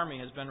that the army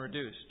has been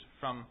reduced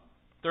from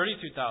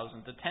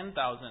 32,000 to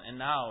 10,000 and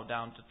now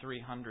down to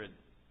 300.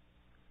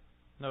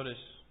 Notice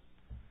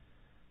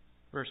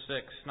verse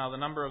 6. Now the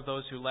number of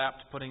those who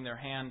lapped, putting their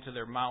hand to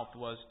their mouth,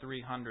 was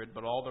 300,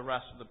 but all the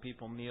rest of the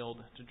people kneeled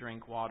to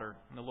drink water.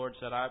 And the Lord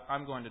said,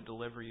 I'm going to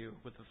deliver you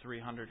with the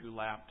 300 who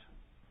lapped.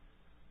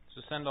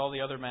 So send all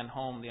the other men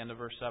home, the end of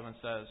verse 7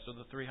 says. So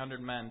the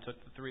 300 men took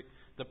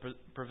the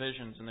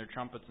provisions and their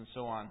trumpets and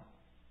so on.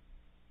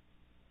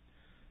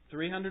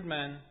 300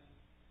 men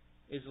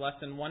is less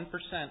than 1%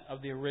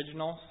 of the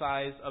original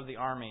size of the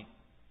army,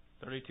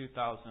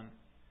 32,000.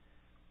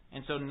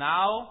 And so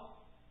now,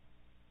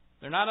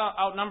 they're not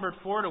outnumbered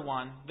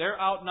 4-1. They're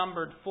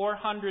outnumbered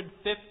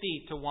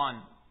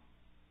 450-1.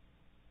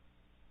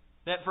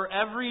 That for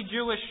every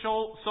Jewish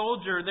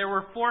soldier, there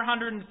were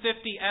 450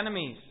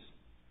 enemies.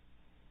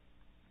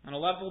 On a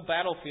level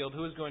battlefield,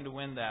 who is going to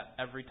win that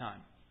every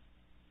time?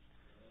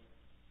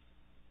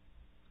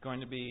 It's going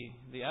to be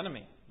the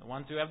enemy, the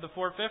ones who have the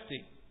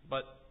 450.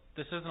 But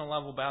this isn't a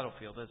level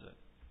battlefield, is it?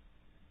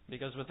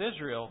 Because with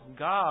Israel,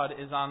 God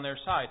is on their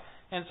side.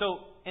 And so,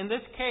 in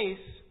this case,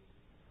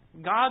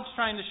 God's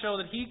trying to show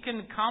that He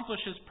can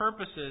accomplish His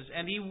purposes,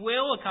 and He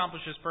will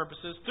accomplish His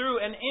purposes through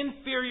an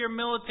inferior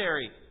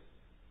military.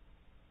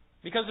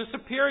 Because a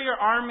superior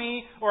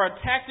army or a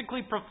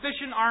tactically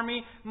proficient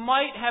army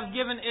might have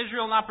given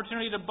Israel an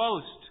opportunity to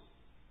boast.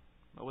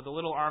 But with a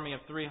little army of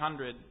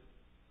 300, is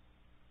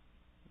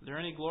there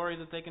any glory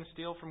that they can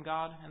steal from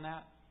God in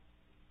that?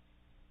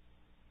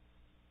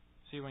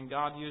 See, when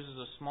God uses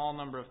a small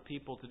number of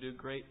people to do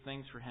great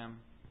things for Him,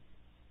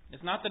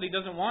 it's not that He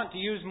doesn't want to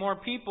use more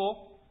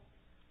people.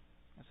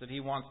 It's that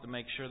He wants to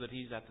make sure that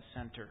He's at the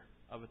center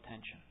of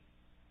attention,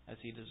 as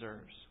He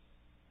deserves.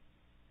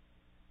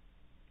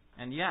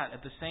 And yet,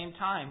 at the same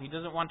time, He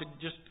doesn't want to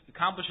just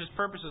accomplish His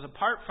purposes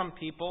apart from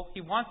people. He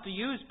wants to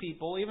use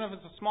people, even if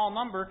it's a small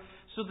number,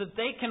 so that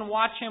they can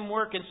watch Him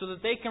work and so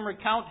that they can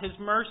recount His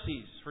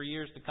mercies for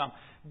years to come.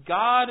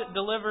 God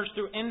delivers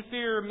through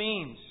inferior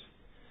means.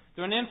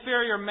 Through an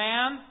inferior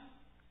man,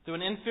 through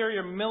an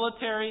inferior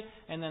military,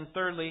 and then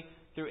thirdly,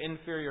 through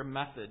inferior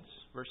methods.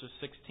 Verses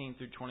 16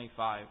 through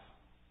 25.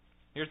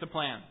 Here's the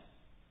plan.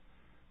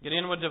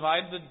 Gideon would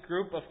divide the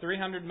group of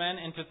 300 men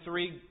into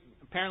three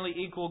apparently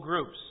equal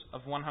groups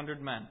of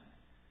 100 men.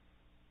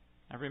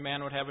 Every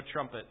man would have a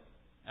trumpet.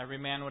 Every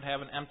man would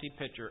have an empty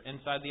pitcher.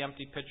 Inside the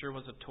empty pitcher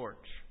was a torch.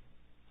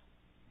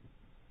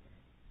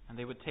 And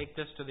they would take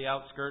this to the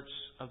outskirts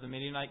of the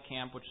Midianite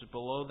camp, which is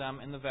below them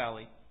in the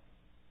valley.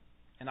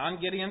 And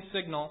on Gideon's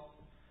signal,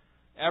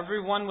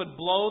 everyone would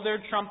blow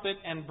their trumpet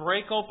and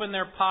break open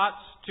their pots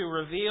to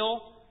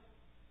reveal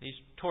these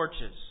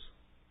torches.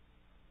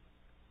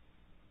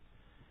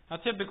 Now,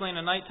 typically in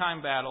a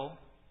nighttime battle,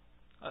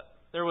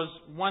 there was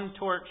one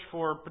torch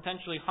for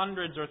potentially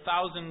hundreds or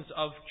thousands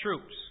of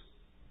troops.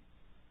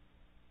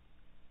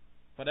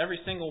 But every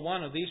single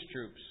one of these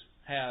troops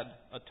had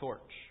a torch.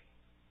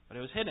 But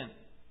it was hidden.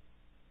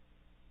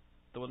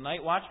 The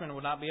night watchman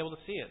would not be able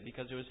to see it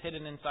because it was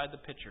hidden inside the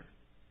pitcher.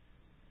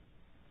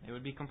 It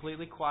would be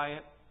completely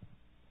quiet.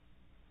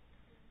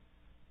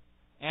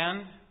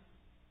 And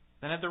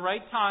then at the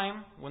right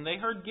time, when they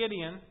heard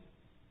Gideon,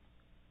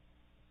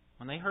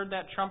 when they heard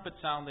that trumpet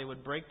sound, they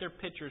would break their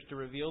pitchers to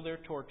reveal their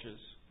torches,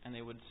 and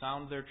they would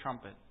sound their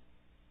trumpet.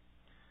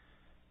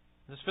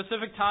 The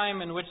specific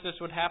time in which this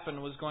would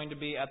happen was going to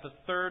be at the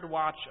third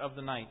watch of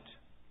the night.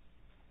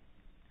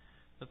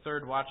 The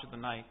third watch of the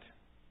night.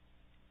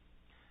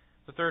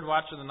 The third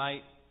watch of the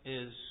night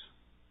is...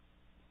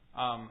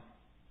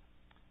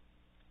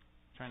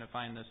 trying to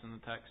find this in the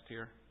text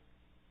here.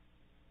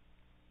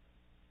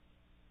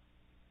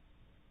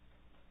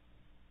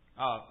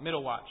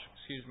 Middle watch,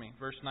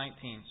 verse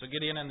 19. So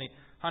Gideon and the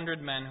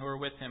 100 men who were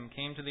with him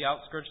came to the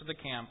outskirts of the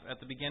camp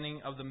at the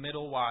beginning of the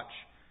middle watch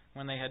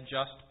when they had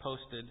just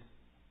posted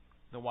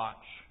the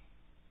watch.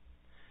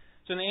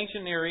 So in the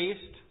ancient Near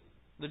East,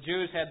 the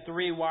Jews had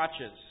 3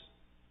 watches.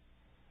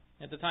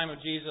 At the time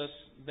of Jesus,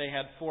 they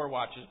had 4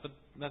 watches, but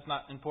that's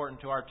not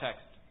important to our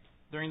text.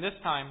 During this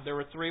time, there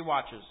were 3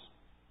 watches.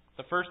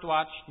 The first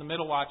watch, the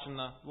middle watch, and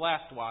the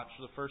last watch,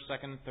 the first,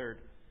 second, and third.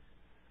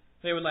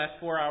 They would last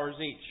 4 hours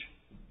each.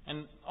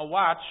 And a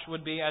watch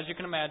would be, as you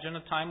can imagine,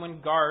 a time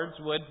when guards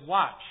would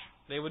watch.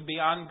 They would be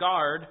on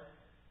guard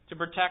to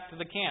protect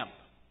the camp.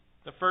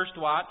 The first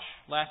watch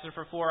lasted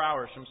for 4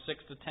 hours, from 6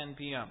 to 10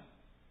 p.m.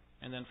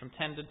 And then from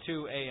 10 to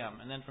 2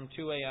 a.m. And then from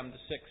 2 a.m. to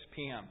 6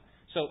 p.m.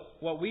 So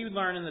what we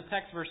learn in the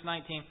text, verse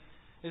 19,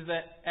 is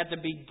that at the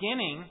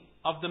beginning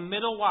of the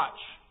middle watch,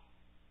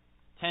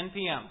 10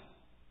 p.m.,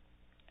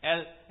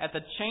 at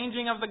the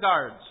changing of the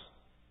guards,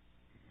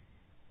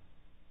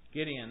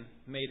 Gideon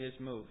made his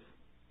move.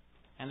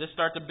 And this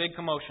starts a big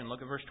commotion.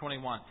 Look at verse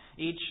 21.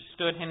 Each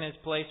stood in his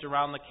place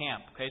around the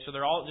camp. Okay, so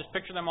they're all, just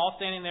picture them all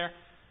standing there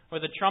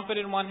with a trumpet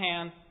in one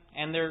hand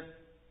and their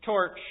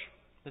torch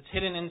that's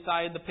hidden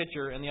inside the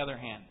pitcher in the other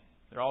hand.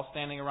 They're all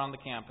standing around the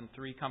camp in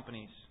 3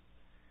 companies.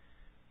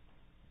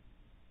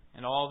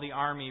 And all the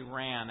army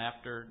ran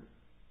after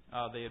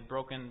they had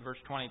broken, verse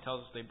 20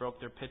 tells us they broke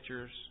their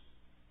pitchers.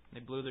 They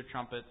blew their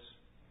trumpets.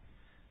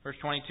 Verse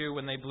 22,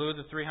 when they blew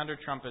the 300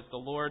 trumpets, the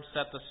Lord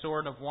set the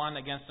sword of one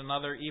against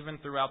another, even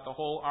throughout the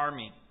whole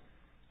army.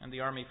 And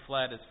the army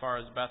fled as far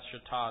as Beth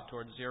Shittah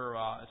towards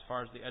Zerah, as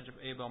far as the edge of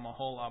Abel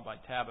Meholah by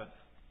Tabbath.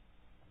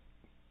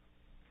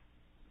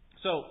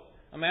 So,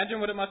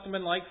 imagine what it must have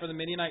been like for the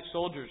Midianite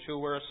soldiers who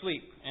were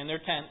asleep in their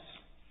tents.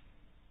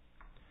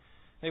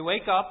 They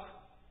wake up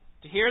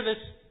to hear this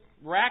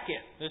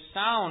racket, this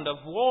sound of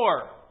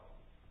war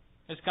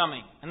is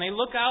coming. And they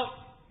look out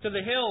to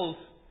the hills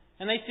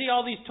and they see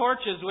all these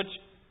torches, which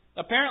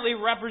apparently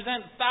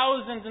represent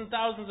thousands and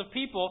thousands of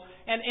people.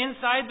 And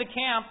inside the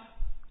camp,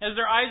 as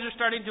their eyes are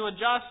starting to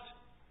adjust,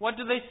 what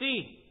do they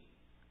see?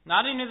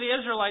 Not any of the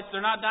Israelites,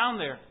 they're not down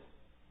there.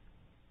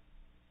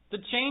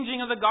 The changing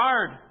of the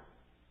guard.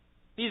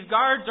 These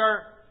guards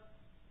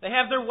they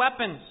have their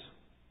weapons.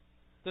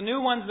 The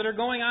new ones that are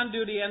going on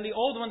duty and the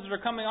old ones that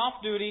are coming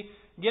off duty,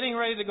 getting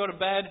ready to go to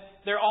bed,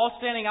 they're all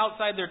standing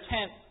outside their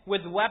tent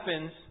with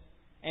weapons.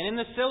 And in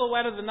the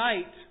silhouette of the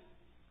night,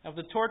 of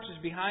the torches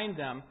behind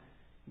them,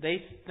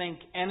 they think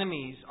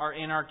enemies are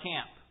in our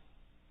camp.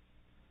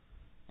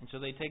 And so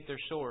they take their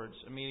swords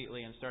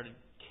immediately and started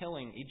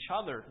killing each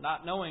other,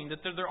 not knowing that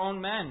they're their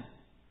own men.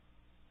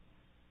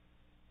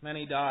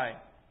 Many die.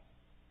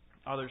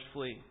 Others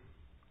flee.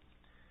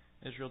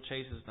 Israel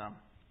chases them.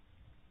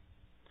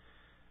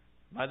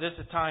 By this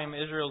time,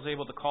 Israel is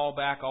able to call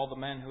back all the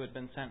men who had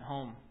been sent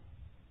home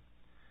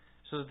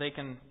so that they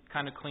can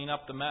kind of clean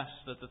up the mess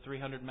that the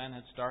 300 men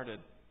had started.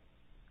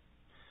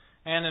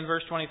 And in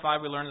verse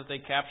 25, we learn that they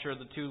capture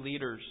the two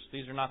leaders.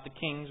 These are not the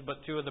kings, but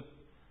two of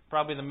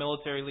probably the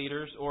military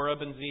leaders,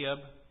 Oreb and Zeeb.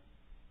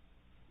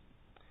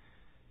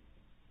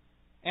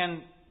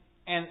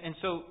 And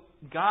so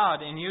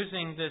God, in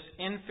using this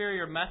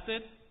inferior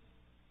method,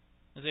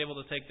 is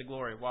able to take the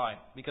glory. Why?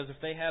 Because if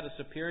they had a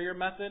superior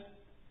method,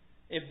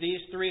 if these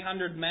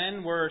 300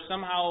 men were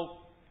somehow,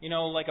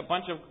 like a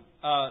bunch of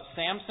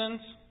Samsons,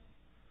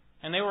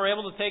 and they were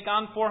able to take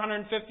on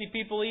 450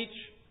 people each,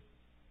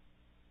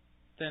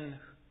 then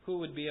who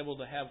would be able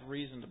to have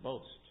reason to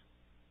boast?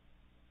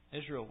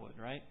 Israel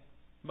would, right?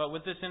 But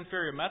with this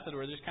inferior method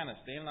where they're just kind of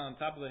standing on the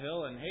top of the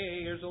hill and,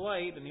 hey, here's a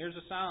light and here's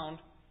a sound,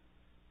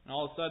 and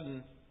all of a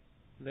sudden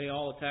they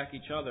all attack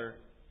each other,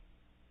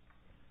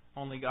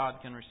 only God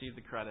can receive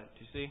the credit.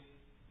 Do you see?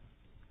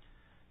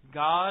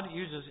 God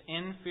uses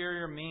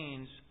inferior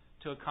means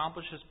to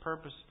accomplish His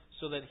purpose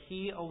so that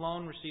He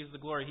alone receives the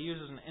glory. He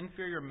uses an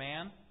inferior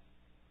man,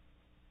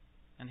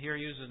 and here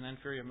He uses an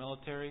inferior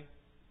military,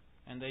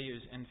 and they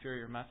use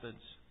inferior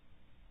methods.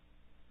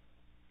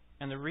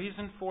 And the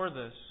reason for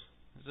this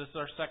is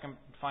our second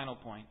final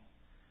point,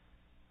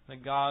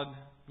 that God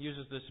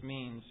uses this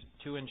means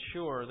to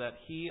ensure that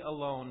He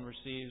alone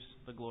receives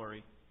the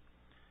glory.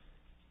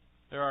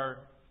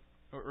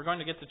 We're going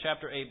to get to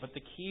chapter 8, but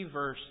the key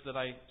verse that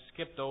I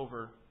skipped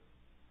over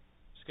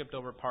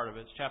part of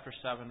it. It's chapter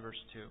 7, verse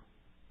 2.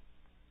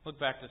 Look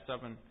back to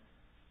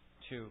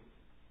 7:2.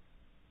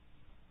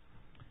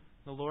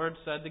 The Lord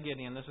said to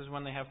Gideon, this is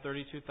when they have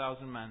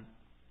 32,000 men,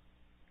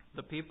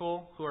 the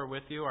people who are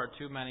with you are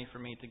too many for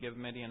me to give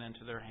Midian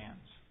into their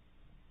hands.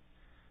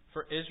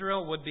 For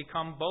Israel would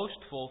become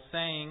boastful,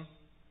 saying,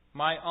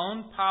 my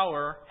own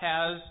power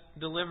has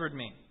delivered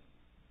me.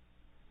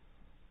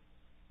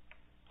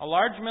 A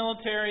large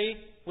military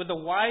with a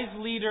wise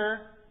leader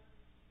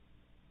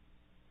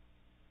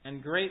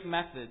and great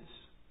methods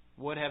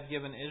would have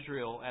given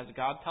Israel, as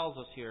God tells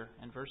us here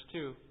in verse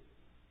 2,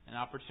 an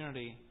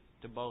opportunity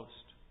to boast.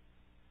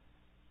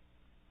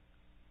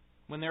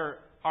 When there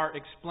are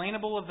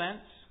explainable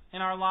events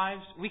in our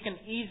lives, we can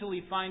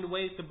easily find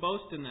ways to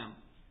boast in them.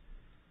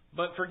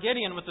 But for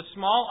Gideon, with a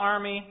small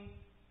army,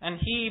 and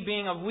he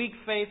being of weak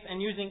faith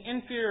and using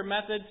inferior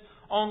methods,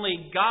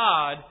 only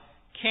God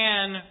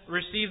can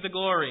receive the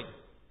glory.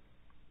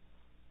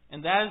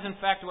 And that is in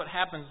fact what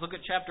happens. Look at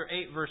chapter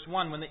 8, verse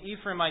 1, when the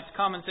Ephraimites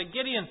come and say,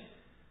 Gideon,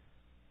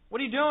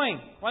 what are you doing?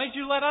 Why didn't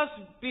you let us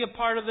be a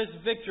part of this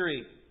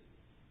victory?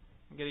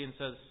 And Gideon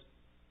says,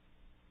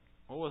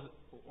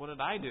 what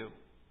did I do?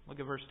 Look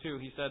at verse 2.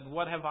 He said,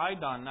 what have I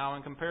done now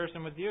in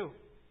comparison with you?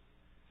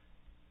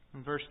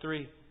 In verse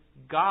 3,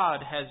 God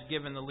has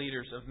given the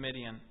leaders of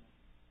Midian,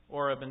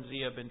 Oreb and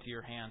Zeeb, into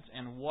your hands.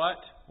 And what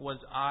was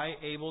I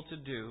able to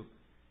do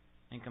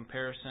in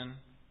comparison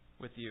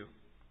with you?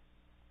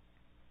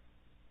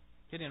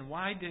 Gideon,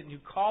 why didn't you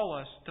call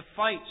us to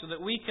fight so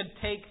that we could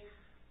take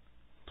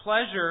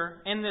pleasure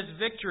in this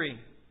victory?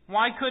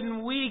 Why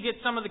couldn't we get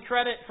some of the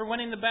credit for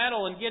winning the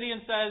battle? And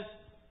Gideon says,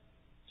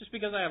 just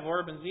because I have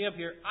Oreb and Zeeb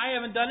here, I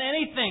haven't done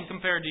anything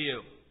compared to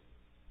you.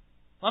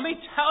 Let me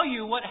tell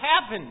you what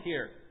happened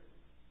here.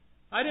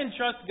 I didn't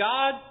trust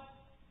God.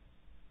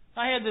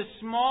 I had this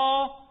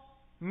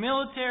small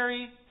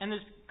military and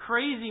this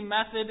crazy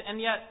method, and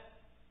yet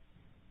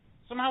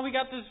somehow we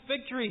got this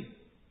victory.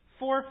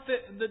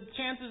 The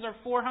chances are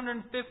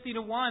 450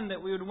 to 1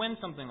 that we would win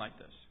something like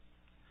this.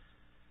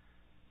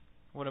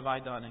 What have I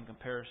done in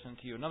comparison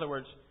to you? In other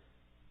words,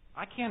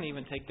 I can't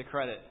even take the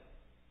credit.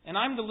 And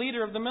I'm the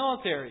leader of the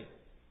military.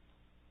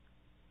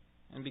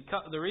 And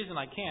the reason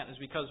I can't is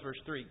because, verse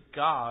 3,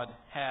 God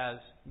has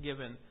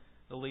given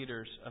the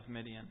leaders of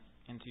Midian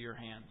into your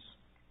hands.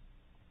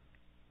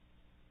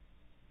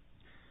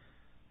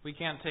 We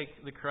can't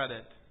take the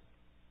credit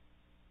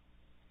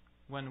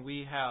when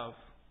we have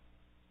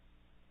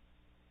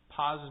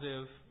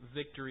positive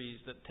victories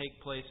that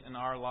take place in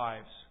our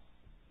lives.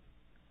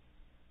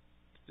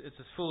 It's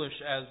as foolish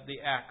as the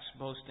axe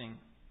boasting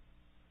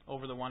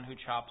over the one who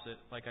chops it,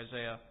 like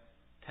Isaiah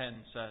 10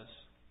 says.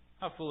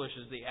 How foolish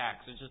is the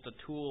axe? It's just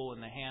a tool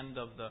in the hand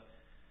of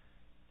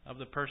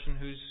the person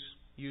who's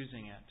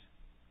using it.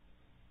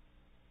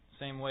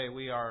 Same way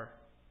we are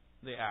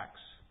the axe.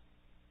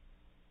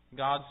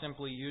 God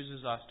simply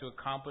uses us to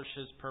accomplish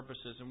His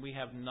purposes, and we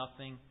have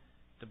nothing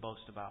to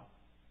boast about.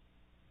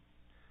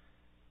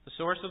 The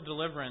source of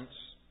deliverance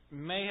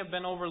may have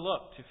been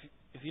overlooked.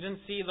 If you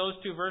didn't see those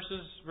two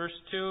verses, verse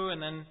 2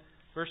 and then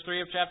verse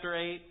 3 of chapter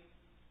 8,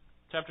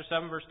 chapter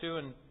 7, verse 2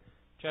 and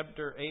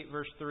chapter 8,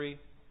 verse 3,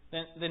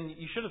 then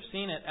you should have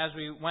seen it as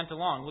we went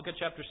along. Look at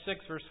chapter 6,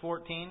 verse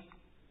 14.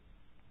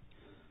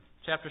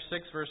 Chapter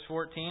 6, verse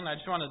 14. I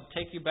just want to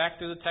take you back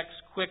through the text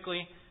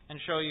quickly and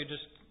show you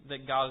just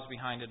that God is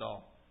behind it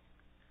all.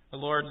 The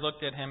Lord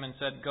looked at him and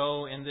said,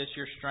 go in this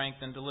your strength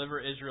and deliver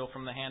Israel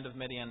from the hand of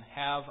Midian.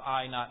 Have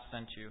I not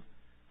sent you?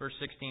 Verse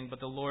 16,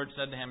 but the Lord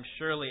said to him,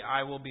 surely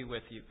I will be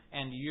with you,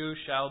 and you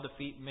shall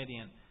defeat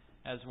Midian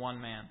as one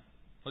man.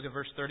 Look at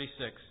verse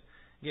 36.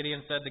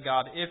 Gideon said to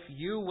God, if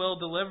you will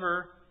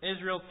deliver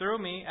Israel through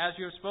me, as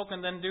you have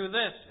spoken, then do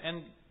this.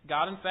 And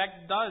God, in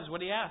fact, does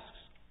what he asks.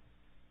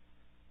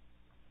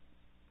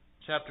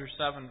 Chapter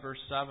 7, verse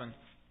 7.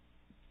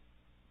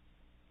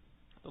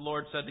 The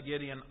Lord said to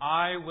Gideon,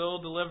 I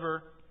will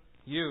deliver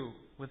you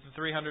with the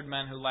 300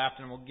 men who laughed,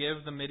 and will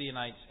give the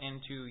Midianites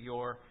into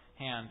your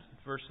hand.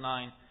 Verse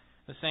 9.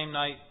 The same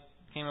night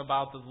came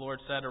about that the Lord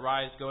said,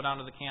 arise, go down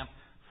to the camp,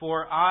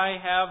 for I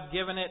have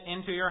given it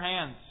into your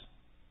hands.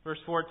 Verse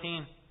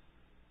 14.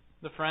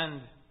 The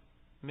friend,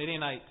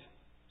 Midianite,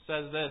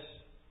 says this.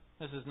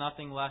 This is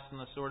nothing less than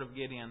the sword of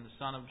Gideon, the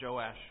son of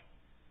Joash,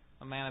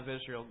 a man of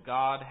Israel.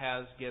 God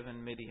has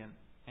given Midian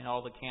and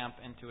all the camp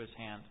into his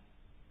hand.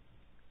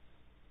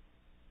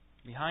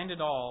 Behind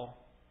it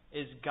all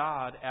is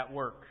God at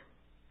work.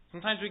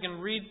 Sometimes we can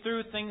read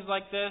through things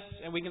like this,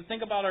 and we can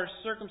think about our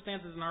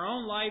circumstances in our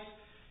own life,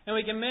 and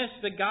we can miss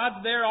that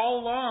God's there all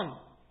along.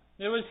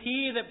 It was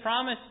He that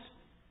promised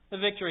the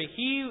victory.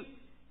 He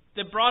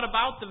that brought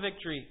about the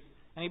victory.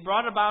 And He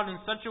brought it about in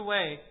such a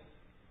way,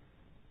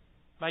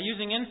 by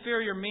using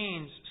inferior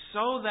means,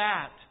 so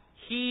that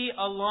He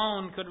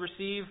alone could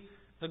receive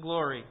the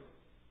glory.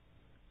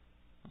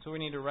 And so we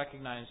need to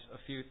recognize a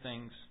few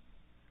things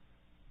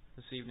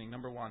this evening.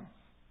 Number one,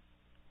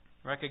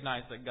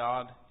 recognize that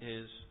God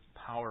is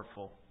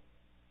powerful.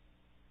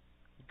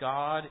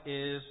 God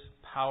is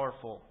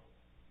powerful.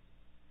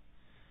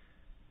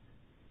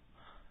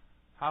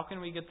 How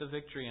can we get the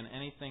victory in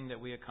anything that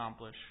we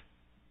accomplish?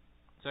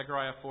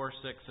 Zechariah 4:6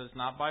 says,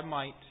 not by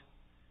might,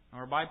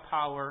 nor by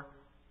power,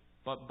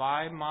 but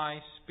by my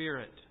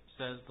Spirit,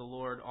 says the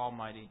Lord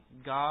Almighty.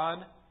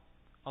 God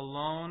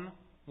alone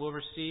will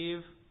receive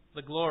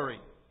the glory.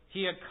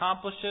 He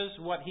accomplishes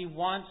what He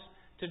wants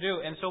to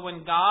do. And so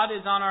when God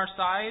is on our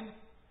side,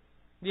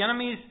 the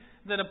enemies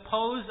that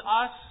oppose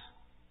us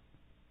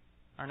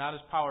are not as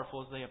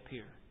powerful as they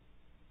appear.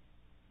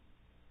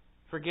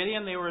 For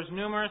Gideon, they were as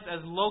numerous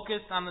as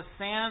locusts on the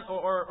sand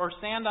or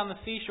sand on the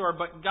seashore,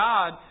 but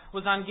God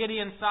was on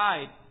Gideon's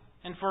side.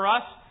 And for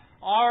us,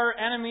 our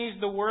enemies,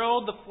 the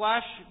world, the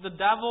flesh, the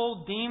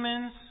devil,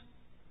 demons,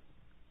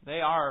 they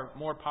are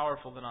more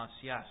powerful than us,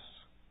 yes.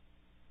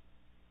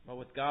 But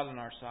with God on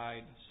our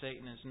side,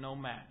 Satan is no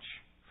match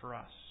for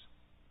us.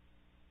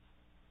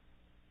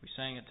 We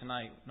sang it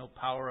tonight. No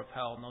power of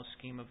hell, no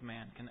scheme of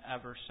man can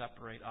ever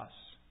separate us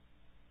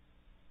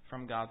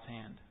from God's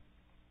hand.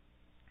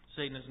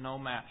 Satan is no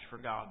match for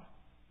God.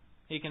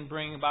 He can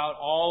bring about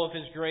all of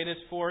his greatest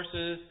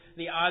forces.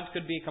 The odds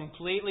could be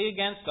completely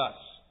against us.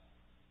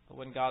 But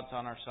when God's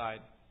on our side,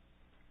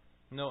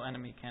 no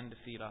enemy can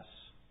defeat us.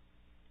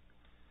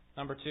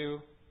 Number two,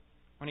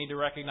 we need to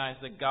recognize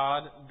that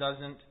God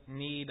doesn't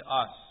need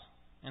us,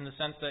 in the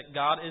sense that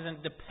God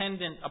isn't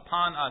dependent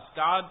upon us.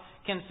 God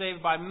can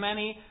save by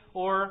many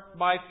or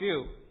by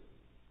few.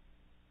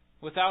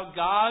 Without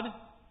God,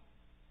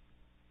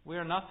 we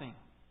are nothing.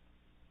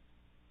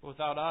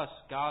 Without us,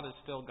 God is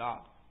still God.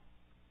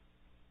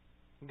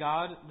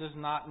 God does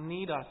not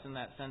need us in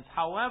that sense.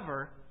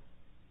 However,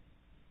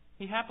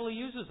 He happily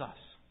uses us.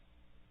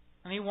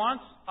 And He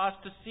wants us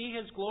to see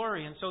His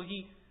glory. And so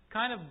He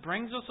kind of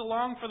brings us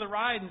along for the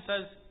ride and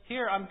says,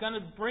 here, I'm going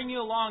to bring you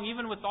along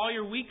even with all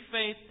your weak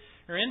faith,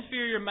 your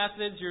inferior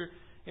methods,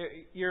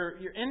 your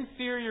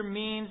inferior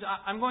means.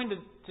 I'm going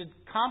to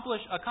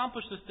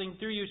accomplish this thing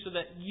through you so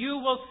that you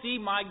will see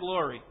my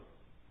glory.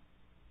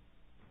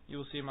 You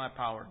will see my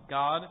power.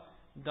 God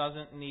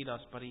doesn't need us,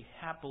 but He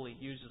happily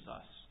uses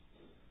us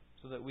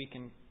so that we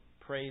can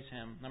praise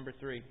Him. Number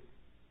three,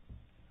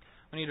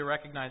 we need to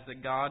recognize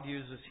that God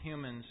uses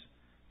humans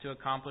to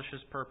accomplish His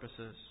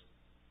purposes.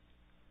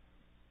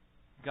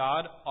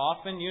 God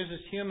often uses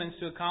humans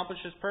to accomplish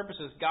His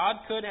purposes. God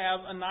could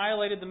have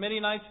annihilated the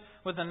Midianites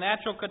with a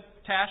natural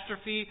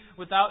catastrophe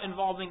without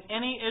involving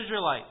any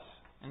Israelites.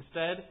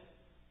 Instead,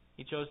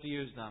 He chose to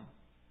use them.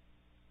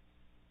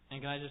 And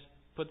can I just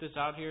put this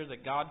out here,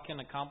 that God can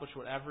accomplish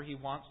whatever He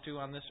wants to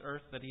on this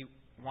earth, that He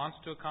wants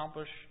to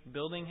accomplish,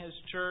 building His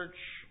church,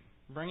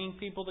 bringing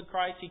people to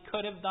Christ. He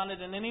could have done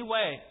it in any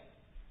way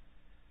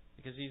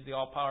because He's the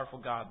all-powerful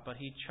God, but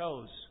He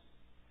chose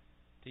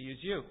to use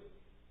you.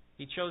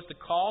 He chose to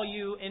call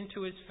you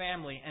into His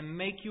family and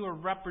make you a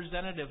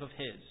representative of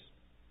His.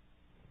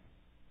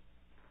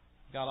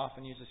 God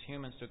often uses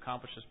humans to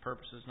accomplish His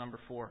purposes. Number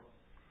four,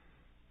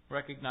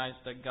 recognize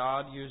that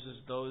God uses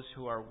those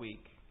who are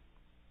weak.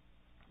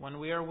 When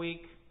we are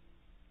weak,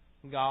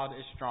 God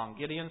is strong.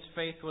 Gideon's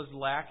faith was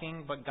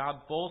lacking, but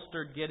God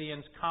bolstered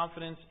Gideon's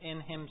confidence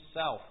in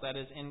himself, that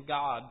is, in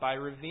God, by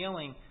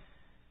revealing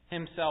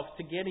Himself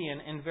to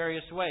Gideon in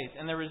various ways.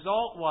 And the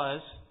result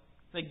was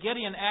that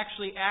Gideon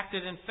actually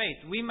acted in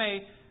faith. We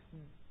may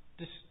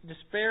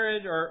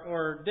disparage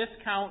or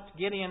discount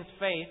Gideon's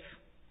faith,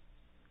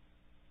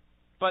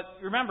 but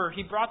remember,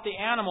 he brought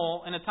the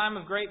animal in a time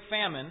of great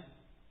famine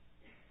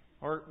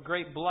or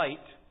great blight.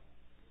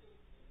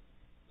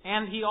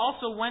 And he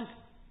also went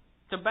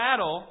to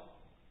battle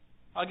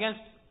against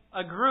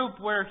a group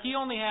where he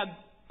only had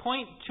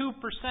 0.2%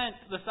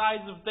 the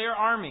size of their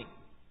army.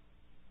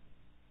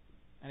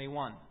 And he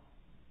won.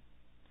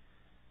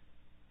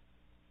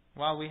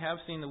 While we have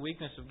seen the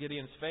weakness of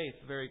Gideon's faith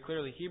very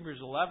clearly, Hebrews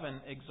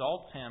 11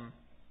 exalts him,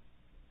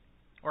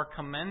 or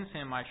commends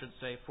him, I should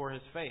say, for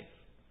his faith.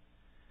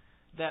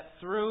 That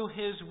through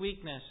his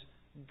weakness,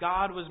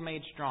 God was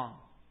made strong.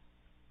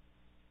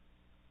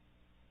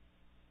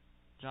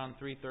 John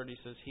 3:30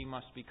 says, He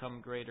must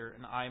become greater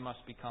and I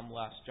must become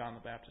less. John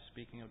the Baptist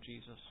speaking of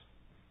Jesus.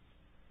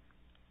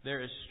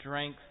 There is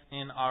strength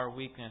in our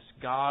weakness.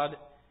 God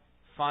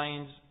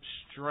finds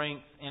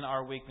strength in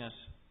our weakness.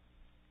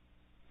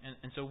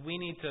 And so we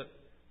need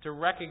to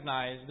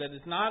recognize that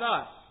it's not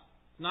us.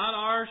 It's not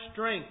our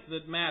strength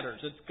that matters.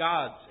 It's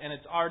God's. And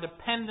it's our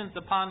dependence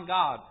upon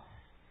God.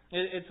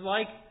 It's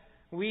like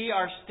we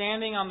are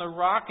standing on the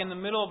rock in the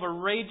middle of a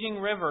raging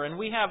river. And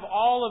we have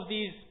all of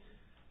these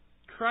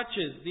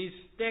crutches, these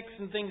sticks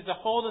and things to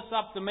hold us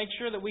up, to make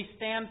sure that we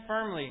stand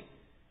firmly.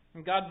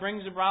 And God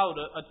brings about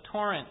a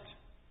torrent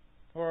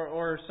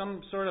or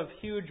some sort of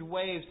huge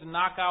waves to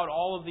knock out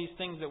all of these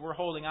things that we're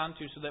holding on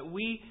to, so that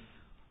we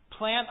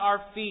plant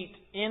our feet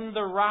in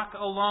the rock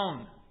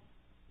alone.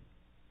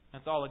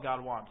 That's all that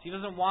God wants. He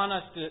doesn't want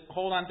us to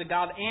hold on to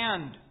God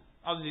and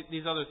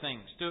these other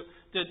things,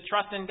 to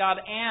trust in God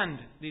and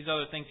these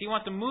other things. He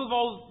wants to move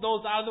all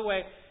those out of the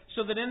way,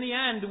 so that in the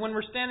end, when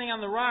we're standing on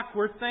the rock,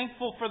 we're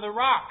thankful for the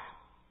rock.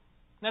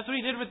 And that's what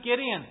he did with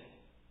Gideon.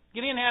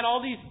 Gideon had all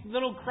these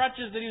little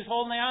crutches that he was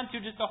holding on to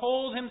just to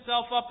hold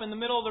himself up in the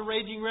middle of the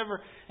raging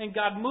river. And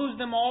God moves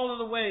them all of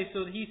the way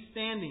so that he's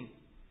standing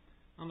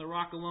on the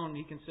rock alone.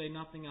 He can say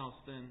nothing else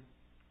then.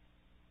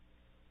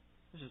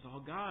 This is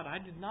all God. I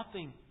did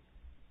nothing.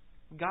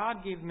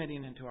 God gave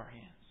Midian into our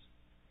hands.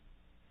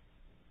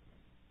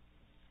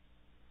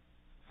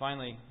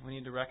 Finally, we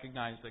need to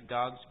recognize that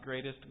God's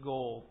greatest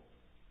goal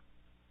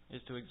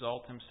is to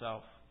exalt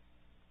Himself.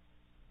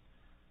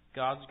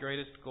 God's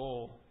greatest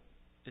goal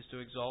is to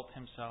exalt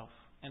Himself.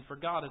 And for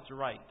God, it's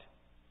right.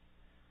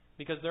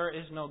 Because there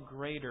is no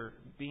greater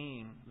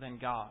being than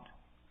God.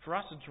 For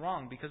us, it's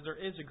wrong, because there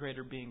is a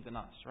greater being than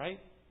us, right?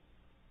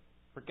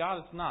 For God,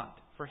 it's not.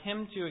 For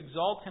Him to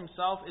exalt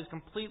Himself is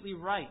completely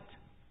right.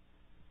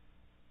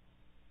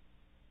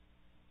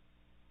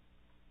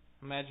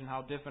 Imagine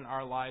how different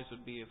our lives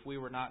would be if we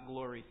were not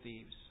glory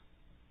thieves.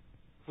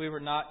 If we were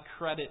not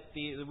credit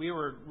thieves. If we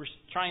were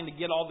trying to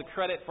get all the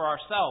credit for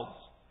ourselves.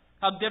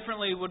 How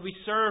differently would we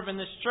serve in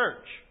this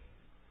church?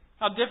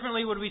 How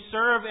differently would we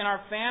serve in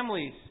our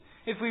families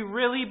if we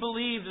really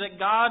believed that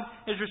God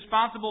is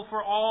responsible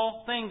for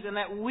all things and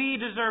that we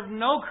deserve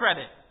no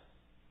credit?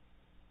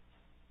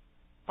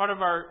 Part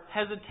of our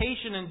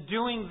hesitation in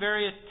doing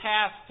various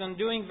tasks and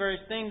doing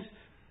various things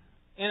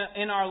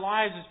in our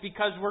lives is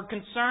because we're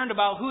concerned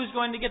about who's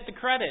going to get the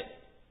credit.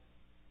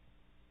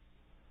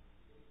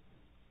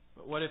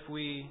 But what if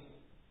we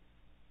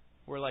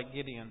were like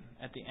Gideon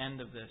at the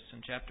end of this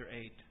in chapter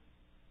 8?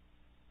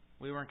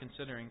 We weren't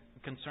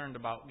concerned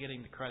about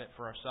getting the credit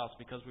for ourselves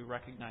because we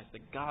recognized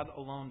that God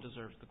alone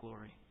deserves the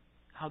glory.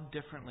 How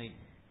differently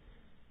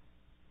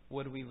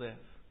would we live?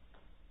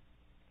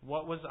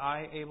 What was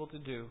I able to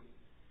do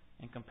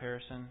in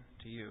comparison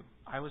to you?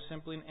 I was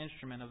simply an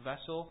instrument, a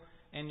vessel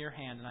in your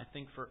hand. And I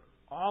think for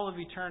all of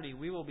eternity,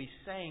 we will be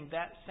saying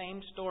that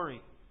same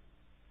story.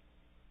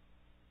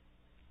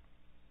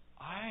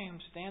 I am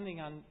standing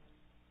on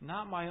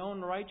not my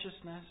own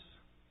righteousness,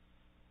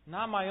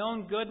 not my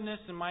own goodness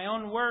and my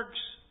own works.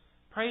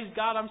 Praise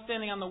God, I'm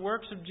standing on the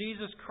works of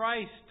Jesus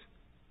Christ.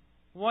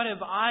 What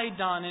have I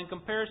done in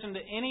comparison to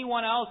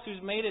anyone else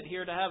who's made it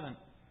here to heaven?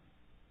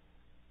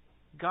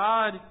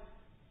 God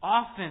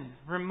often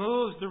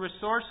removes the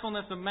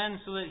resourcefulness of men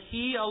so that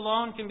He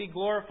alone can be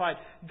glorified.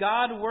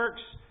 God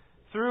works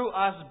through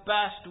us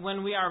best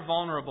when we are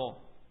vulnerable.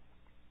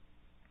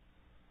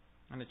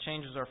 And it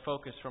changes our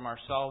focus from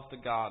ourselves to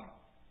God.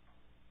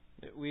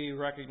 That we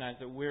recognize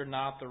that we're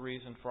not the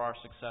reason for our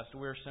success.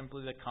 We're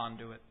simply the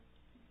conduit.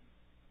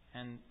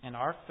 And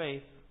our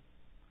faith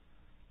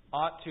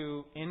ought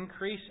to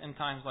increase in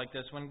times like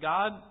this. When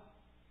God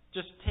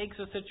just takes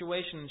a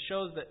situation and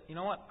shows that, you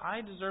know what,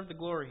 I deserve the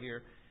glory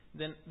here,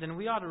 then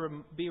we ought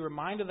to be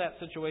reminded of that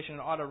situation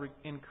and ought to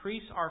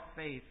increase our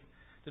faith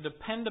to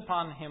depend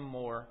upon Him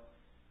more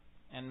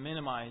and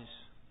minimize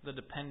the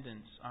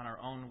dependence on our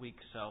own weak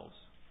selves.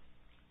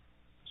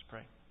 Let's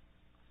pray.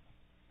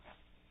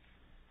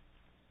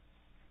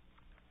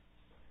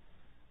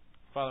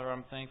 Father,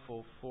 I'm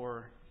thankful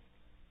for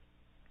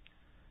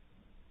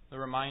the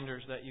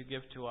reminders that you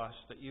give to us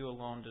that you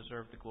alone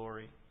deserve the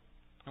glory.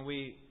 And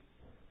we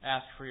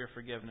ask for your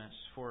forgiveness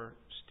for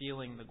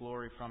stealing the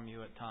glory from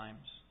you at times.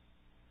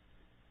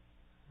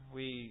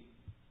 We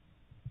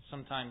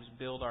sometimes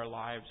build our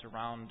lives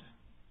around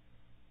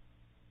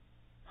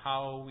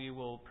how we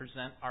will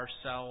present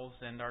ourselves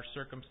and our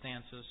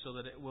circumstances so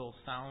that it will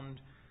sound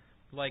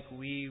like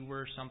we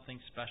were something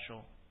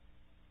special.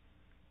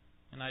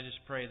 And I just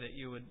pray that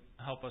you would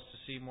help us to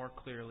see more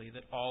clearly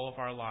that all of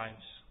our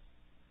lives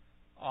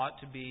ought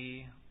to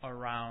be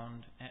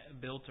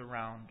built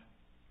around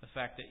the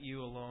fact that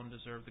you alone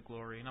deserve the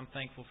glory. And I'm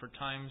thankful for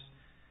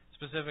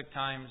specific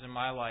times in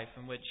my life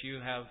in which you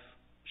have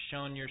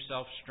shown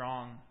yourself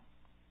strong,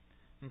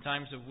 in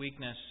times of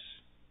weakness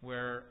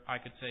where I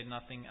could say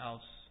nothing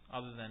else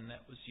other than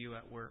that was you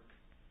at work.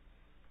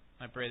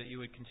 I pray that you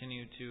would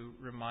continue to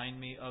remind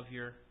me of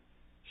your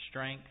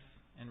strength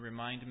and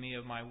remind me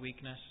of my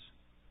weakness.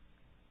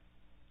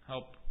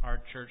 Help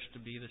our church to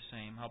be the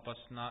same. Help us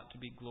not to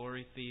be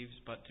glory thieves,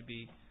 but to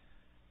be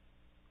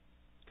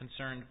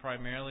concerned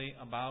primarily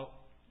about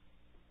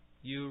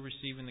you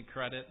receiving the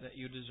credit that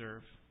you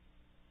deserve.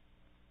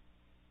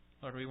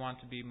 Lord, we want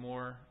to be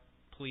more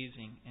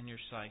pleasing in your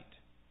sight.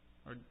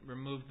 Lord,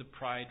 remove the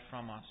pride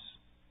from us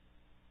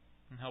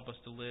and help us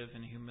to live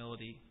in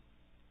humility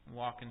and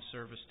walk in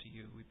service to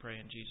you. We pray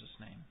in Jesus'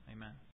 name. Amen.